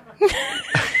 Right.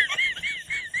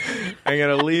 I'm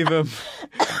going to leave them.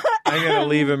 I'm going to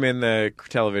leave them in the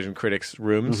television critics'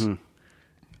 rooms.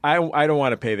 I don't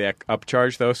want to pay the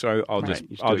upcharge though, so I'll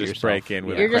just break in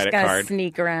with a credit card. You're just gonna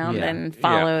sneak around and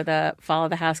follow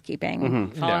the housekeeping.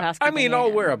 Follow housekeeping. I mean,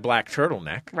 I'll wear a black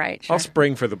turtleneck. Right. Sure. I'll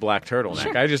spring for the black turtleneck.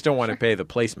 Sure. I just don't want to pay the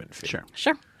placement fee.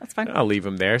 Sure. That's fine. I'll leave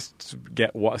him there. Save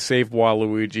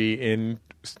Waluigi in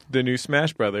the new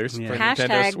Smash Brothers for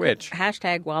Nintendo Switch.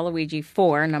 Hashtag Waluigi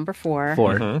 4, number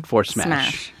 4. For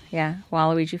Smash. Yeah,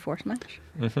 Waluigi 4 Smash.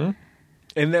 Mm-hmm.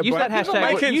 And use that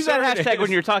hashtag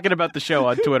when you're talking about the show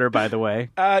on Twitter, by the way.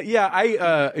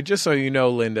 I just so you know,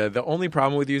 Linda, the only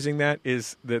problem with using that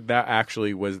is that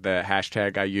actually was the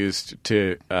hashtag I used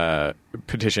to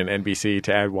petition NBC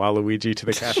to add Waluigi to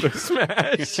the cast of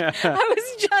Smash.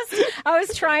 I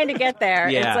was trying to get there.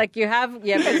 Yeah. It's like you have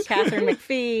Catherine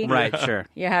McPhee. Right, sure.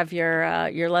 You have your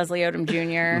Leslie Odom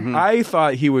Jr. I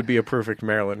thought he would be a perfect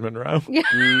Marilyn Monroe.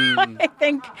 I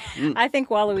think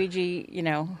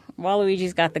Waluigi,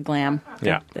 Waluigi's got the glam.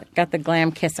 Got the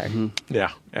glam kisser.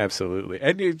 Yeah, absolutely.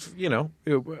 And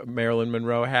Marilyn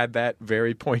Monroe had that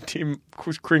very pointy,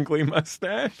 crinkly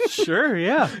mustache. Sure,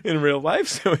 yeah. In real life,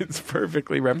 so it's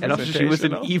perfectly representational. And also she was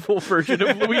an evil version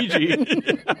of Luigi.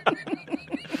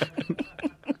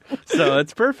 So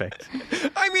it's perfect.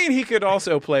 I mean, he could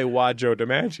also play Wajo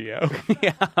DiMaggio.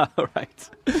 Yeah, right.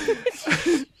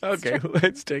 Okay,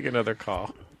 let's take another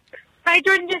call. Hi,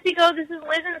 Jordan, Jesse Go. This is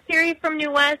Liz and Siri from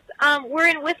New West. We're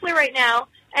in Whistler right now,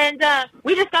 and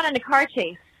we just got in a car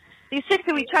chase. These chicks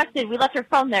who we trusted, we left our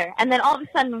phone there, and then all of a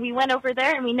sudden we went over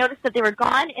there and we noticed that they were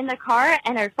gone in the car,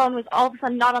 and our phone was all of a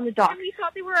sudden not on the dock. And we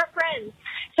thought they were our friends.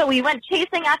 So we went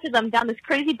chasing after them down this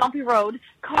crazy bumpy road,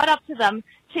 caught up to them,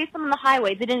 chased them on the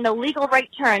highway. They did an illegal right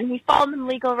turn. We followed them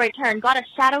illegal right turn, got a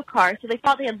shadow car, so they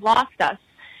thought they had lost us.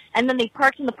 And then they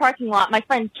parked in the parking lot. My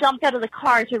friend jumped out of the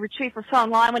car to retrieve her phone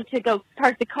while I went to go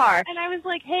park the car. And I was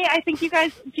like, hey, I think do you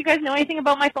guys know anything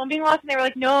about my phone being lost? And they were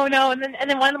like, no. And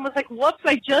then one of them was like, whoops,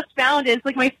 I just found it. It's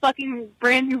like my fucking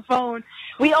brand new phone.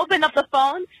 We opened up the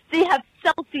phone. They have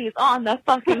selfies on the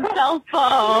fucking cell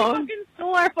phone. They fucking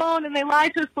stole our phone and they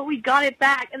lied to us, but we got it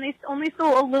back. And they only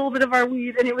stole a little bit of our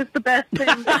weed, and it was the best thing.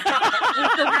 We're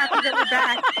so happy that we're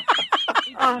back.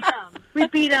 We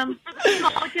beat them.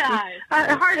 Apologize.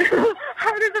 Hard as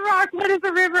a rock, wet as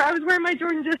a river. I was wearing my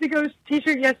Jordan Jesse Go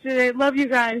t-shirt yesterday. Love you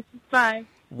guys. Bye.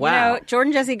 Wow.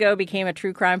 Jordan Jesse Go became a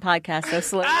true crime podcast so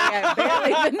slowly I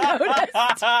barely even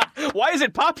noticed. Why is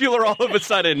it popular all of a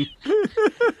sudden?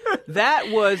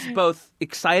 That was both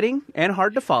exciting and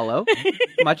hard to follow,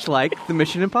 much like the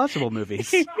Mission Impossible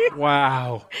movies.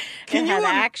 Wow. It had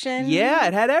action. Yeah,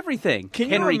 it had everything. Can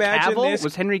you imagine this?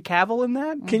 Was Henry Cavill in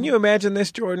that? Can you imagine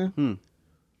this, Jordan?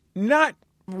 Not,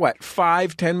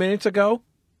 5-10 minutes ago,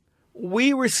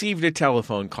 we received a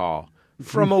telephone call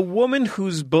from a woman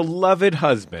whose beloved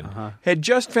husband had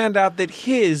just found out that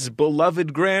his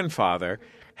beloved grandfather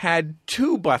had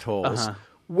 2 buttholes,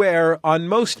 where on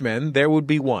most men there would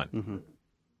be 1.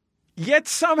 Yet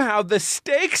somehow the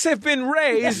stakes have been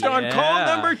raised on call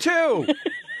number 2.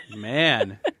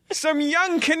 Man. Some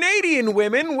young Canadian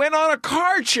women went on a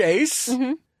car chase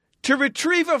to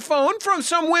retrieve a phone from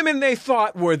some women they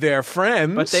thought were their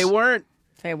friends. But they weren't.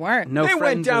 They weren't. No They friends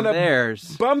went down of a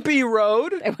theirs. bumpy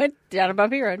road. They went down a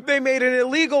bumpy road. They made an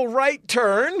illegal right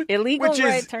turn. Illegal which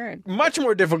right is turn. much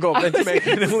more difficult than to make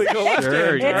an illegal left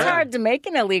turn. It's hard to make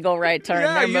an illegal right turn.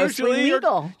 Yeah, They're mostly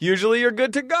legal. Usually you're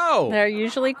good to go. They're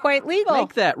usually quite legal.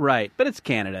 Make that right. But it's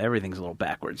Canada. Everything's a little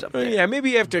backwards up there. Yeah,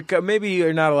 maybe you have to. Maybe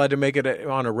you're not allowed to make it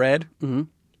on a red.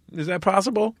 Mm-hmm. Is that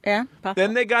possible? Yeah, possible.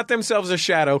 Then they got themselves a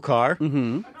shadow car.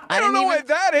 Mm-hmm. I don't know what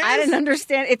that is. I didn't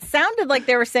understand. It sounded like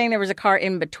they were saying there was a car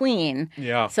in between.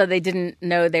 Yeah. So they didn't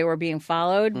know they were being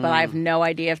followed, but I have no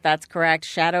idea if that's correct.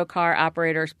 Shadow car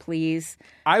operators, please.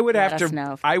 I would let have us to.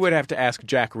 know. I would have to ask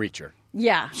Jack Reacher.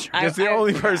 Yeah. That's the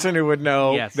only person who would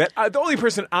know. Yes. That the only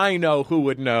person I know who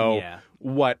would know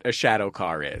what a shadow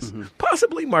car is. Mm-hmm.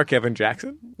 Possibly Mark Evan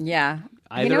Jackson. Yeah.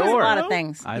 Either he knows or. a lot of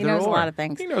things. Either he knows or. a lot of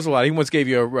things. He knows a lot. He once gave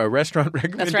you a restaurant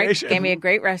recommendation. That's right. Gave me a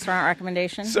great restaurant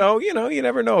recommendation. So, you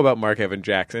never know about Mark Evan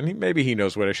Jackson. Maybe he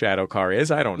knows what a shadow car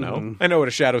is. I don't know. Mm-hmm. I know what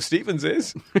a Shadow Stevens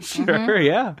is. Sure,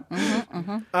 yeah.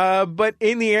 But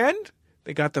in the end,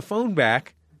 they got the phone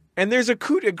back, and there's a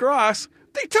coup de grace.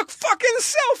 They took fucking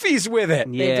selfies with it.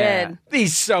 Yeah. They did.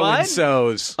 These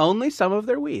so-and-sos. Only some of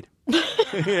their weed.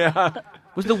 Yeah.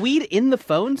 Was the weed in the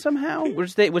phone somehow?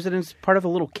 Was it in part of a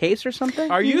little case or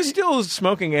something? Are you still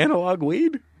smoking analog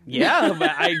weed? Yeah,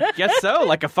 but I guess so.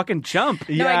 Like a fucking chump.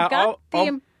 No, Yeah. I got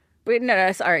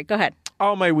no, sorry. Go ahead.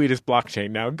 All my weed is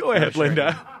blockchain now. Go ahead,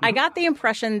 Linda. I got the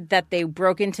impression that they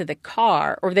broke into the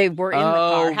car, or they were in the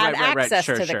car, had access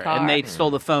Sure, to the sure. car. And they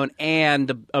stole the phone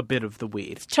and a bit of the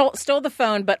weed. Stole the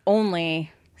phone, but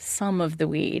only some of the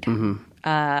weed. Mm-hmm.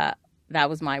 That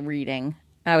was my reading.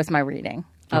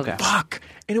 Okay. Fuck.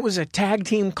 And it was a tag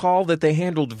team call that they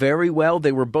handled very well.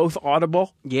 They were both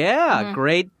audible. Yeah,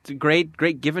 great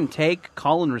give and take,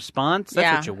 call and response.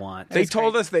 That's what you want. They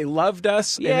told us they loved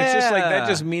us. And it's just like, that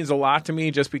just means a lot to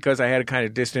me just because I had a kind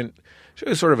of distant,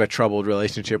 sort of a troubled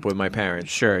relationship with my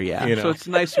parents. Sure, yeah. You know? So it's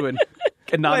nice when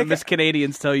anonymous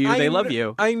Canadians tell you they love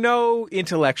you. I know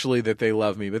intellectually that they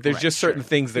love me, but there's just certain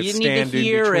things that You need stand to in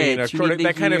hear between. it. Sort of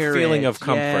that kind of feeling of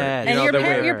comfort. Yes. And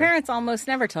that your parents almost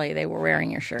never tell you they were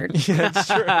wearing your shirt. Yeah, that's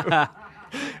true.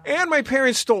 And my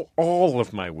parents stole all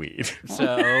of my weed. So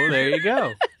there you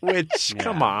go. Which,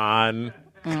 come on.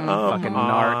 Fucking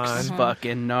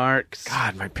narcs.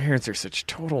 God, my parents are such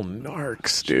total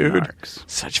narcs, dude. Narcs.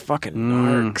 Such fucking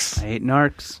narcs. I hate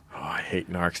narcs. Oh, I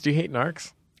hate narcs. Do you hate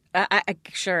narcs?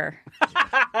 Sure.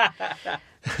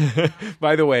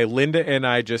 By the way, Linda and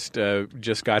I just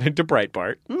got into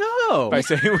Breitbart. No. By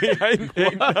saying we hate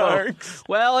narcs.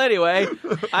 Well, anyway,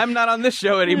 I'm not on this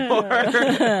show anymore.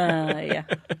 Yeah.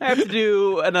 I have to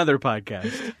do another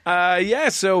podcast.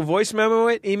 So voice memo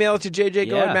it, email it to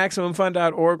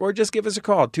jjgo@maximumfun.org, or just give us a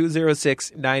call,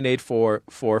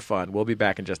 206-984-4FUN. We'll be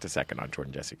back in just a second on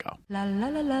Jordan Jesse Go. La la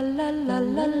la la la la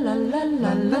la la la la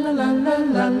la.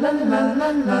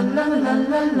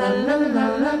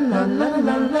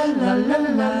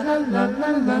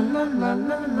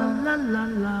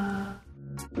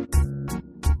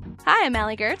 Hi, I'm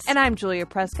Allie Gertz. And I'm Julia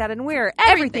Prescott, and we're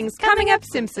Everything's Coming Up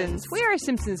Simpsons. We are a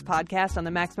Simpsons podcast on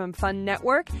the Maximum Fun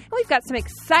Network, and we've got some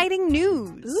exciting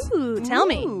news. Ooh, tell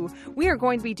me. We are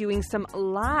going to be doing some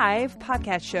live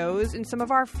podcast shows in some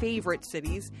of our favorite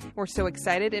cities. We're so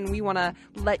excited, and we want to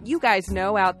let you guys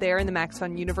know out there in the Max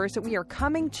Fun universe that we are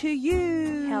coming to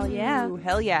you. Hell yeah.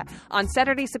 Hell yeah. On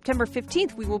Saturday, September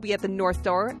 15th, we will be at the North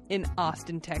Door in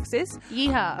Austin, Texas.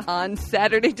 Yeehaw. On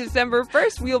Saturday, December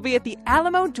 1st, we will be at the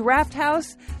Alamo Draft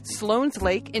House, Sloan's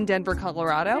Lake in Denver,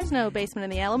 Colorado. There's no basement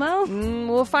in the Alamo.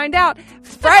 We'll find out.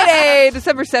 Friday,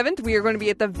 December 7th, we are going to be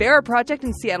at the Vera Project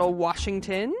in Seattle,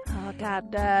 Washington. Oh,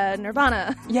 God.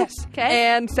 Nirvana. Yes. Okay.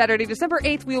 And Saturday, December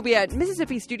 8th, we will be at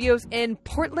Mississippi Studios in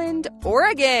Portland,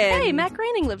 Oregon. Hey, Matt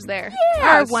Groening lives there.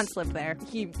 Yes. Or once lived there.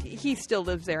 He still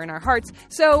lives there in our hearts.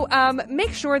 So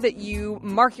make sure that you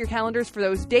mark your calendars for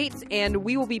those dates, and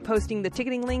we will be posting the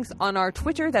ticketing links on our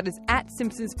Twitter. That is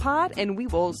 @SimpsonsPod, and we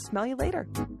will smell you later.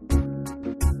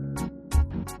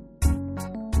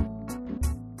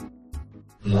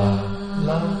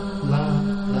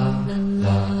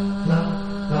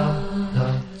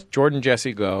 Jordan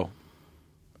Jesse Go.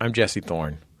 I'm Jesse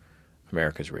Thorne,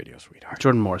 America's radio sweetheart.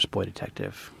 Jordan Morris, boy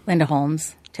detective. Linda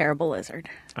Holmes, terrible lizard.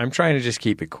 I'm trying to just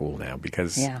keep it cool now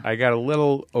because I got a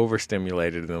little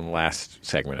overstimulated in the last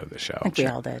segment of the show. I think we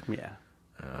all did. Yeah.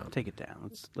 Take it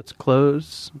down. Let's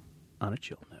close on a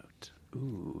chill note.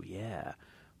 Ooh, yeah.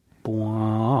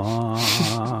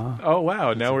 Oh,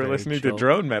 wow. Now we're listening to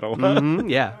drone metal. Mm-hmm,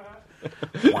 yeah.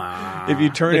 Wow. If you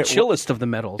turn the chillest of the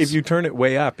metals. If you turn it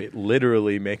way up, it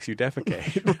literally makes you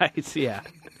defecate. Right, yeah.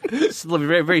 It's a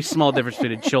very, very small difference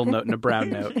between a chill note and a brown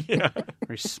note. Yeah.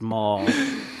 Very small.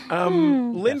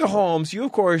 Linda Holmes, you,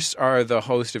 of course, are the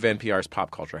host of NPR's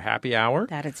Pop Culture Happy Hour.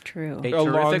 That is true. A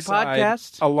terrific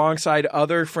podcast. Alongside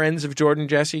other friends of Jordan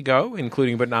Jesse Go,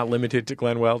 including but not limited to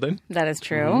Glenn Weldon. That is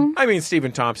true. Mm-hmm. I mean,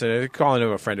 Stephen Thompson, calling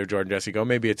him a friend of Jordan Jesse Go,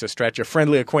 maybe it's a stretch, a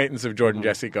friendly acquaintance of Jordan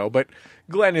Jesse Go, but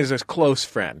Glenn is a close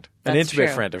friend, an intimate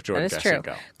friend of Jordan Jesse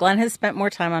Go. Glenn has spent more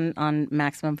time on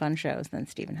Maximum Fun shows than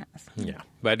Stephen has. Yeah.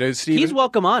 But Stephen... He's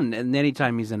welcome on, and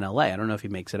anytime he's in L.A. I don't know if he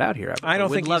makes it out here. I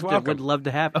don't think he's welcome. Would love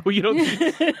to have... Oh, you don't...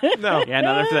 No. Yeah,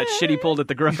 not after that shit he pulled at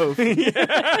the Grove.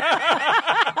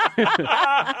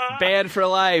 Bad for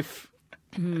life.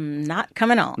 Not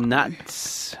coming on.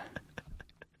 Nuts.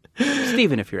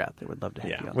 Stephen, if you're out there, would love to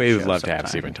have you on the we would show love to have sometime.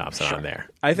 Stephen Thompson on there.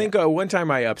 I think one time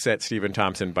I upset Stephen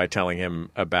Thompson by telling him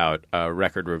about a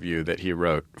record review that he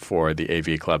wrote for the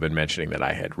AV Club and mentioning that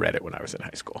I had read it when I was in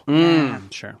high school.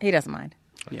 Sure. He doesn't mind.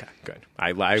 Yeah, good.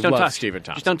 I love Stephen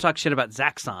Thompson. Just don't talk shit about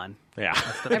Zaxxon. Yeah.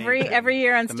 Every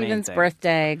year on Stephen's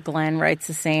birthday, Glenn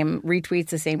retweets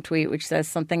the same tweet, which says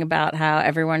something about how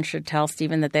everyone should tell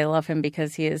Stephen that they love him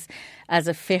because he is as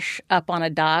a fish up on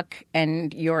a dock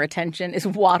and your attention is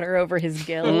water over his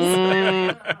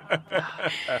gills.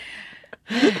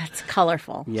 It's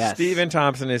colorful. Yes. Stephen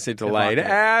Thompson is a delight,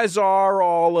 as are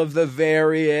all of the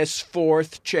various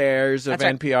fourth chairs of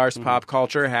NPR's Pop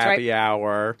Culture Happy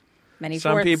Hour.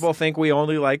 Some people think we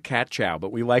only like Cat Chow,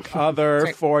 but we like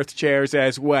other fourth chairs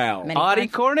as well. Audie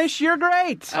Cornish, you're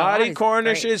great. Audie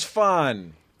Cornish is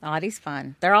fun. Audie's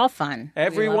fun. They're all fun.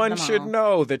 Everyone should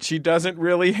know that she doesn't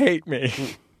really hate me.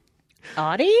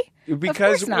 Audie?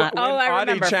 Because of course not. when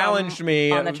Audie challenged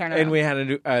me and we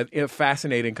had a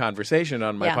fascinating conversation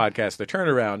on my podcast, The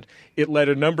Turnaround, it led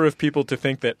a number of people to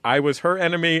think that I was her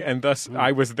enemy and thus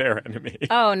I was their enemy.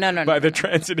 Oh, no. By the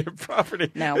transitive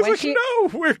property. No,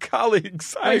 we're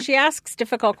colleagues. When she asks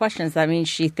difficult questions, that means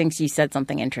she thinks you said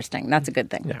something interesting. That's a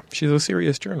good thing. Yeah, she's a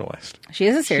serious journalist. She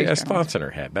is a serious journalist. She has thoughts in her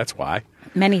head. That's why.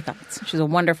 Many thoughts. She's a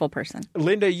wonderful person.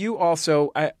 Linda, you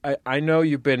also, I know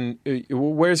you've been.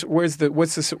 What's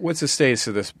the status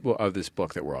of this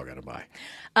book that we're all going to buy?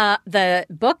 The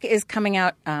book is coming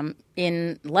out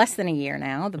in less than a year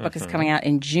now. The book is coming out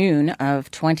in June of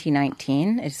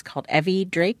 2019. It's called Evie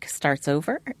Drake Starts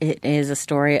Over. It is a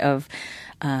story of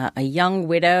a young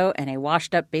widow and a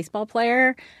washed-up baseball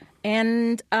player.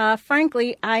 And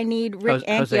frankly, I need Rick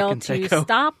Ankiel to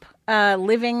stop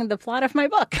living the plot of my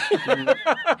book.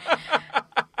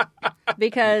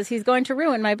 Because he's going to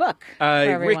ruin my book for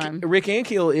everyone. Rick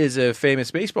Ankiel is a famous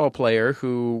baseball player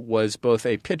who was both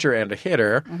a pitcher and a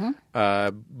hitter,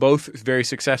 both very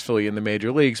successfully in the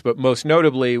major leagues, but most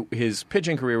notably his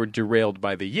pitching career was derailed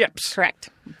by the yips. Correct.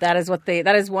 That is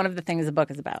one of the things the book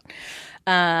is about.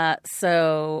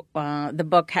 So the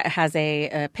book has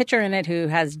a pitcher in it who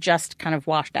has just kind of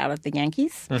washed out of the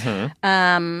Yankees.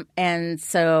 And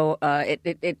so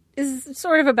it is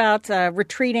sort of about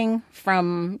retreating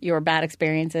from your bad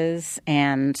experiences.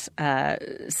 And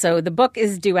so the book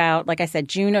is due out, like I said,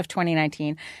 June of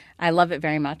 2019. I love it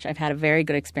very much. I've had a very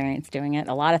good experience doing it.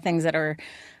 A lot of things that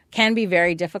can be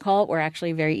very difficult were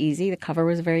actually very easy. The cover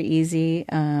was very easy.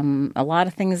 A lot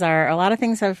of things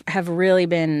have really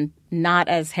been not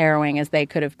as harrowing as they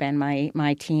could have been.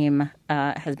 My team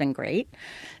has been great.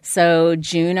 So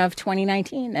June of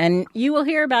 2019, and you will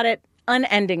hear about it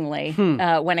unendingly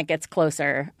when it gets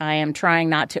closer. I am trying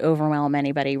not to overwhelm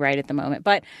anybody right at the moment,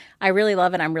 but I really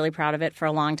love it. I'm really proud of it. For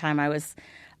a long time, I was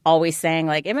always saying,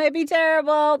 like, it might be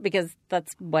terrible, because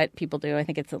that's what people do. I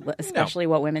think it's especially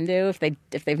what women do. If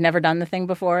they've never done the thing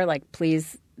before, like,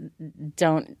 please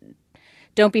don't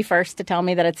be first to tell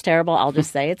me that it's terrible. I'll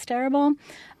just say it's terrible.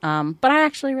 But I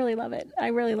actually really love it. I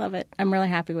really love it. I'm really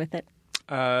happy with it.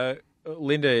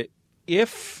 Linda,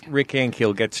 if Rick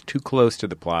Ankiel gets too close to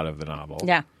the plot of the novel,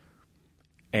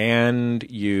 and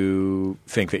you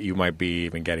think that you might be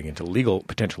even getting into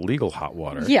potential legal hot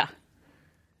water,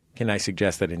 can I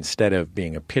suggest that instead of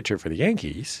being a pitcher for the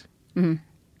Yankees,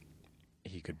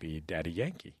 he could be Daddy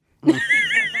Yankee? The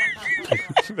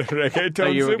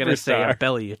reggaeton you were going to say a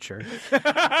belly itcher.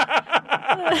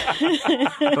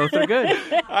 Both are good.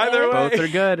 Either way. Both are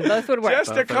good. Both would work.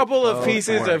 Just a couple of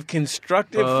pieces of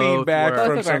constructive feedback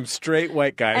from some straight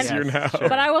white guys here now.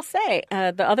 But I will say,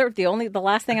 the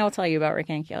last thing I will tell you about Rick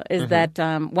Ankiel is that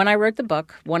when I wrote the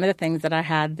book, one of the things that I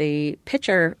had the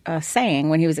pitcher saying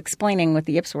when he was explaining what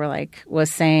the yips were like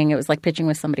was saying it was like pitching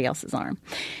with somebody else's arm.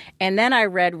 And then I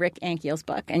read Rick Ankiel's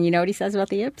book, and you know what he says about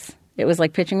the yips? It was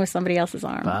like pitching with somebody else's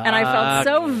arm. And I felt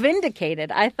so vindicated.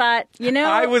 I thought,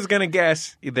 I was going to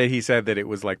guess that he said that it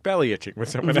was like belly itching with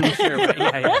someone else.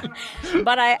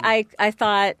 But I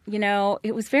thought,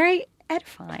 it was very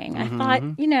edifying. I thought,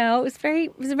 it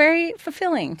was very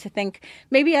fulfilling to think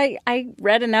maybe I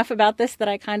read enough about this that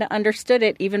I kind of understood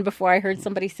it even before I heard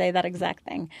somebody say that exact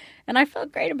thing. And I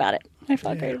felt great about it.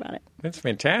 That's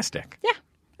fantastic. Yeah.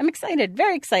 I'm excited,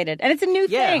 very excited. And it's a new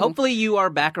thing. Yeah, hopefully you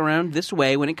are back around this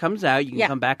way when it comes out. You can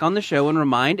come back on the show and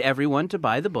remind everyone to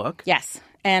buy the book. Yes.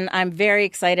 And I'm very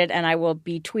excited, and I will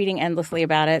be tweeting endlessly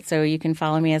about it. So you can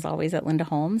follow me, as always, at Linda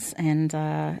Holmes and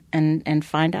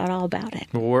find out all about it.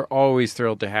 Well, we're always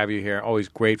thrilled to have you here. Always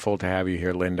grateful to have you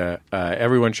here, Linda.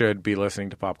 Everyone should be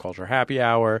listening to Pop Culture Happy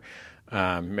Hour.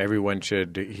 Everyone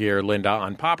should hear Linda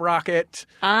on Pop Rocket.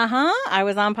 I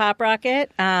was on Pop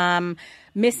Rocket.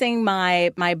 Missing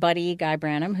my buddy Guy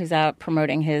Branum, who's out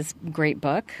promoting his great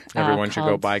book. Everyone should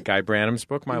go buy Guy Branum's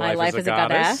book, My Life as a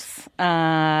Goddess.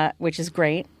 Which is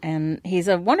great. And he's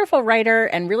a wonderful writer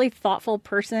and really thoughtful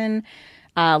person.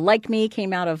 Like me,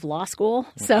 came out of law school.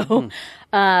 So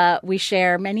we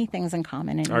share many things in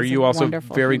common. And are you also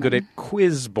very good at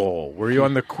Quiz Bowl? Were you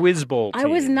on the Quiz Bowl team? I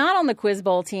was not on the Quiz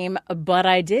Bowl team, but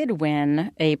I did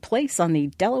win a place on the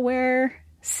Delaware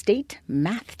State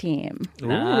math team.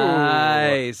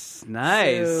 Nice.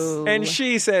 So, and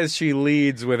she says she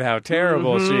leads with how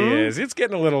terrible she is. It's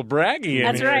getting a little braggy in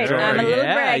That's here. right. I'm a little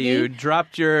braggy. You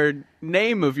dropped your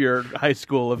name of your high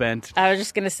school event. I was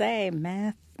just going to say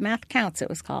math counts. It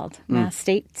was called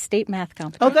state math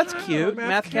competition. Oh, that's cute.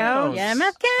 Math counts. Yeah,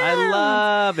 math counts. I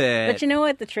love it. But you know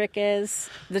what the trick is?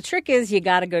 The trick is you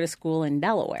got to go to school in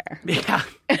Delaware. Yeah.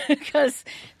 Because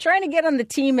trying to get on the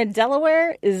team in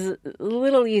Delaware is a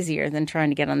little easier than trying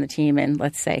to get on the team in,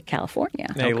 let's say, California.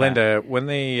 Hey, Linda, when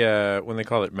they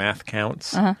call it math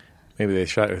counts, maybe they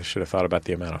should have thought about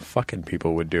the amount of fucking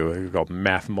people would do. It's called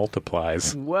math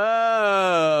multiplies.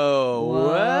 Whoa.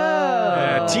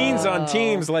 Teens on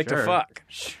teams like to fuck.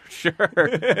 Sure.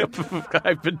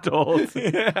 I've been told.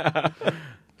 Yeah.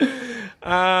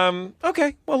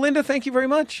 Okay. Well, Linda, thank you very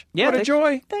much. Yeah, what a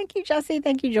joy. Thank you, Jesse.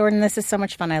 Thank you, Jordan. This is so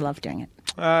much fun. I love doing it.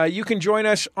 You can join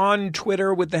us on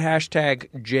Twitter with the hashtag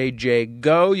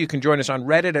JJGo. You can join us on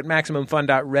Reddit at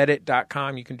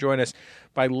MaximumFun.reddit.com. You can join us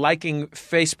by liking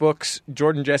Facebook's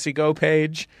Jordan Jesse Go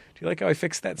page. Do you like how I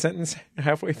fixed that sentence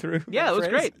halfway through? Yeah, it was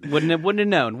great. Wouldn't have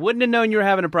known. Wouldn't have known you were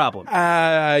having a problem.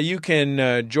 You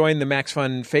can join the Max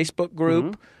Fun Facebook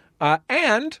group.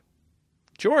 And,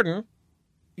 Jordan,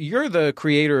 you're the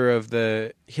creator of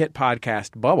the hit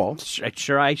podcast Bubble. I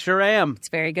sure am. It's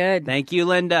very good. Thank you,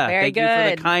 Linda. Very Thank you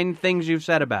for the kind things you've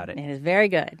said about it. It is very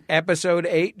good. Episode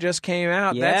 8 just came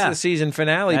out. Yeah. That's the season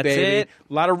finale, That's baby. it.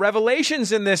 A lot of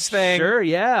revelations in this thing. Sure,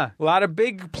 yeah. A lot of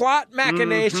big plot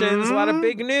machinations. A lot of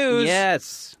big news.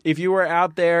 Yes. If you were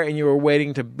out there and you were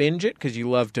waiting to binge it, because you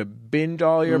love to binge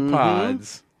all your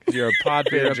pods. You're a pod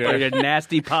binger. You're a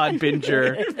nasty pod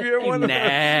binger. You're one of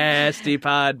nasty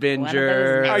pod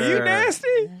binger. Are you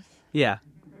nasty? Yeah.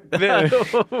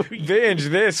 Binge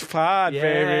this pod,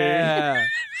 baby.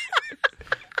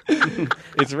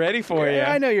 It's ready for you.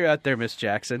 I know you're out there, Miss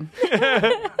Jackson.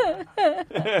 Ready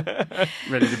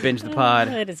to binge the pod.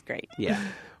 It is great. Yeah.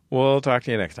 We'll talk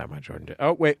to you next time on Jordan.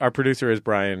 Oh, wait. Our producer is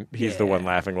Brian. He's the one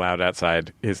laughing loud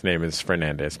outside. His name is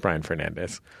Fernandez. Brian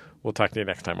Fernandez. We'll talk to you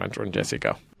next time on Jordan Jesse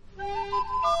Go.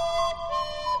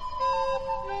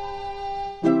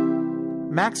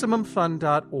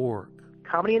 MaximumFun.org.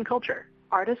 Comedy and culture.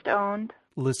 Artist owned.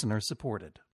 Listener supported.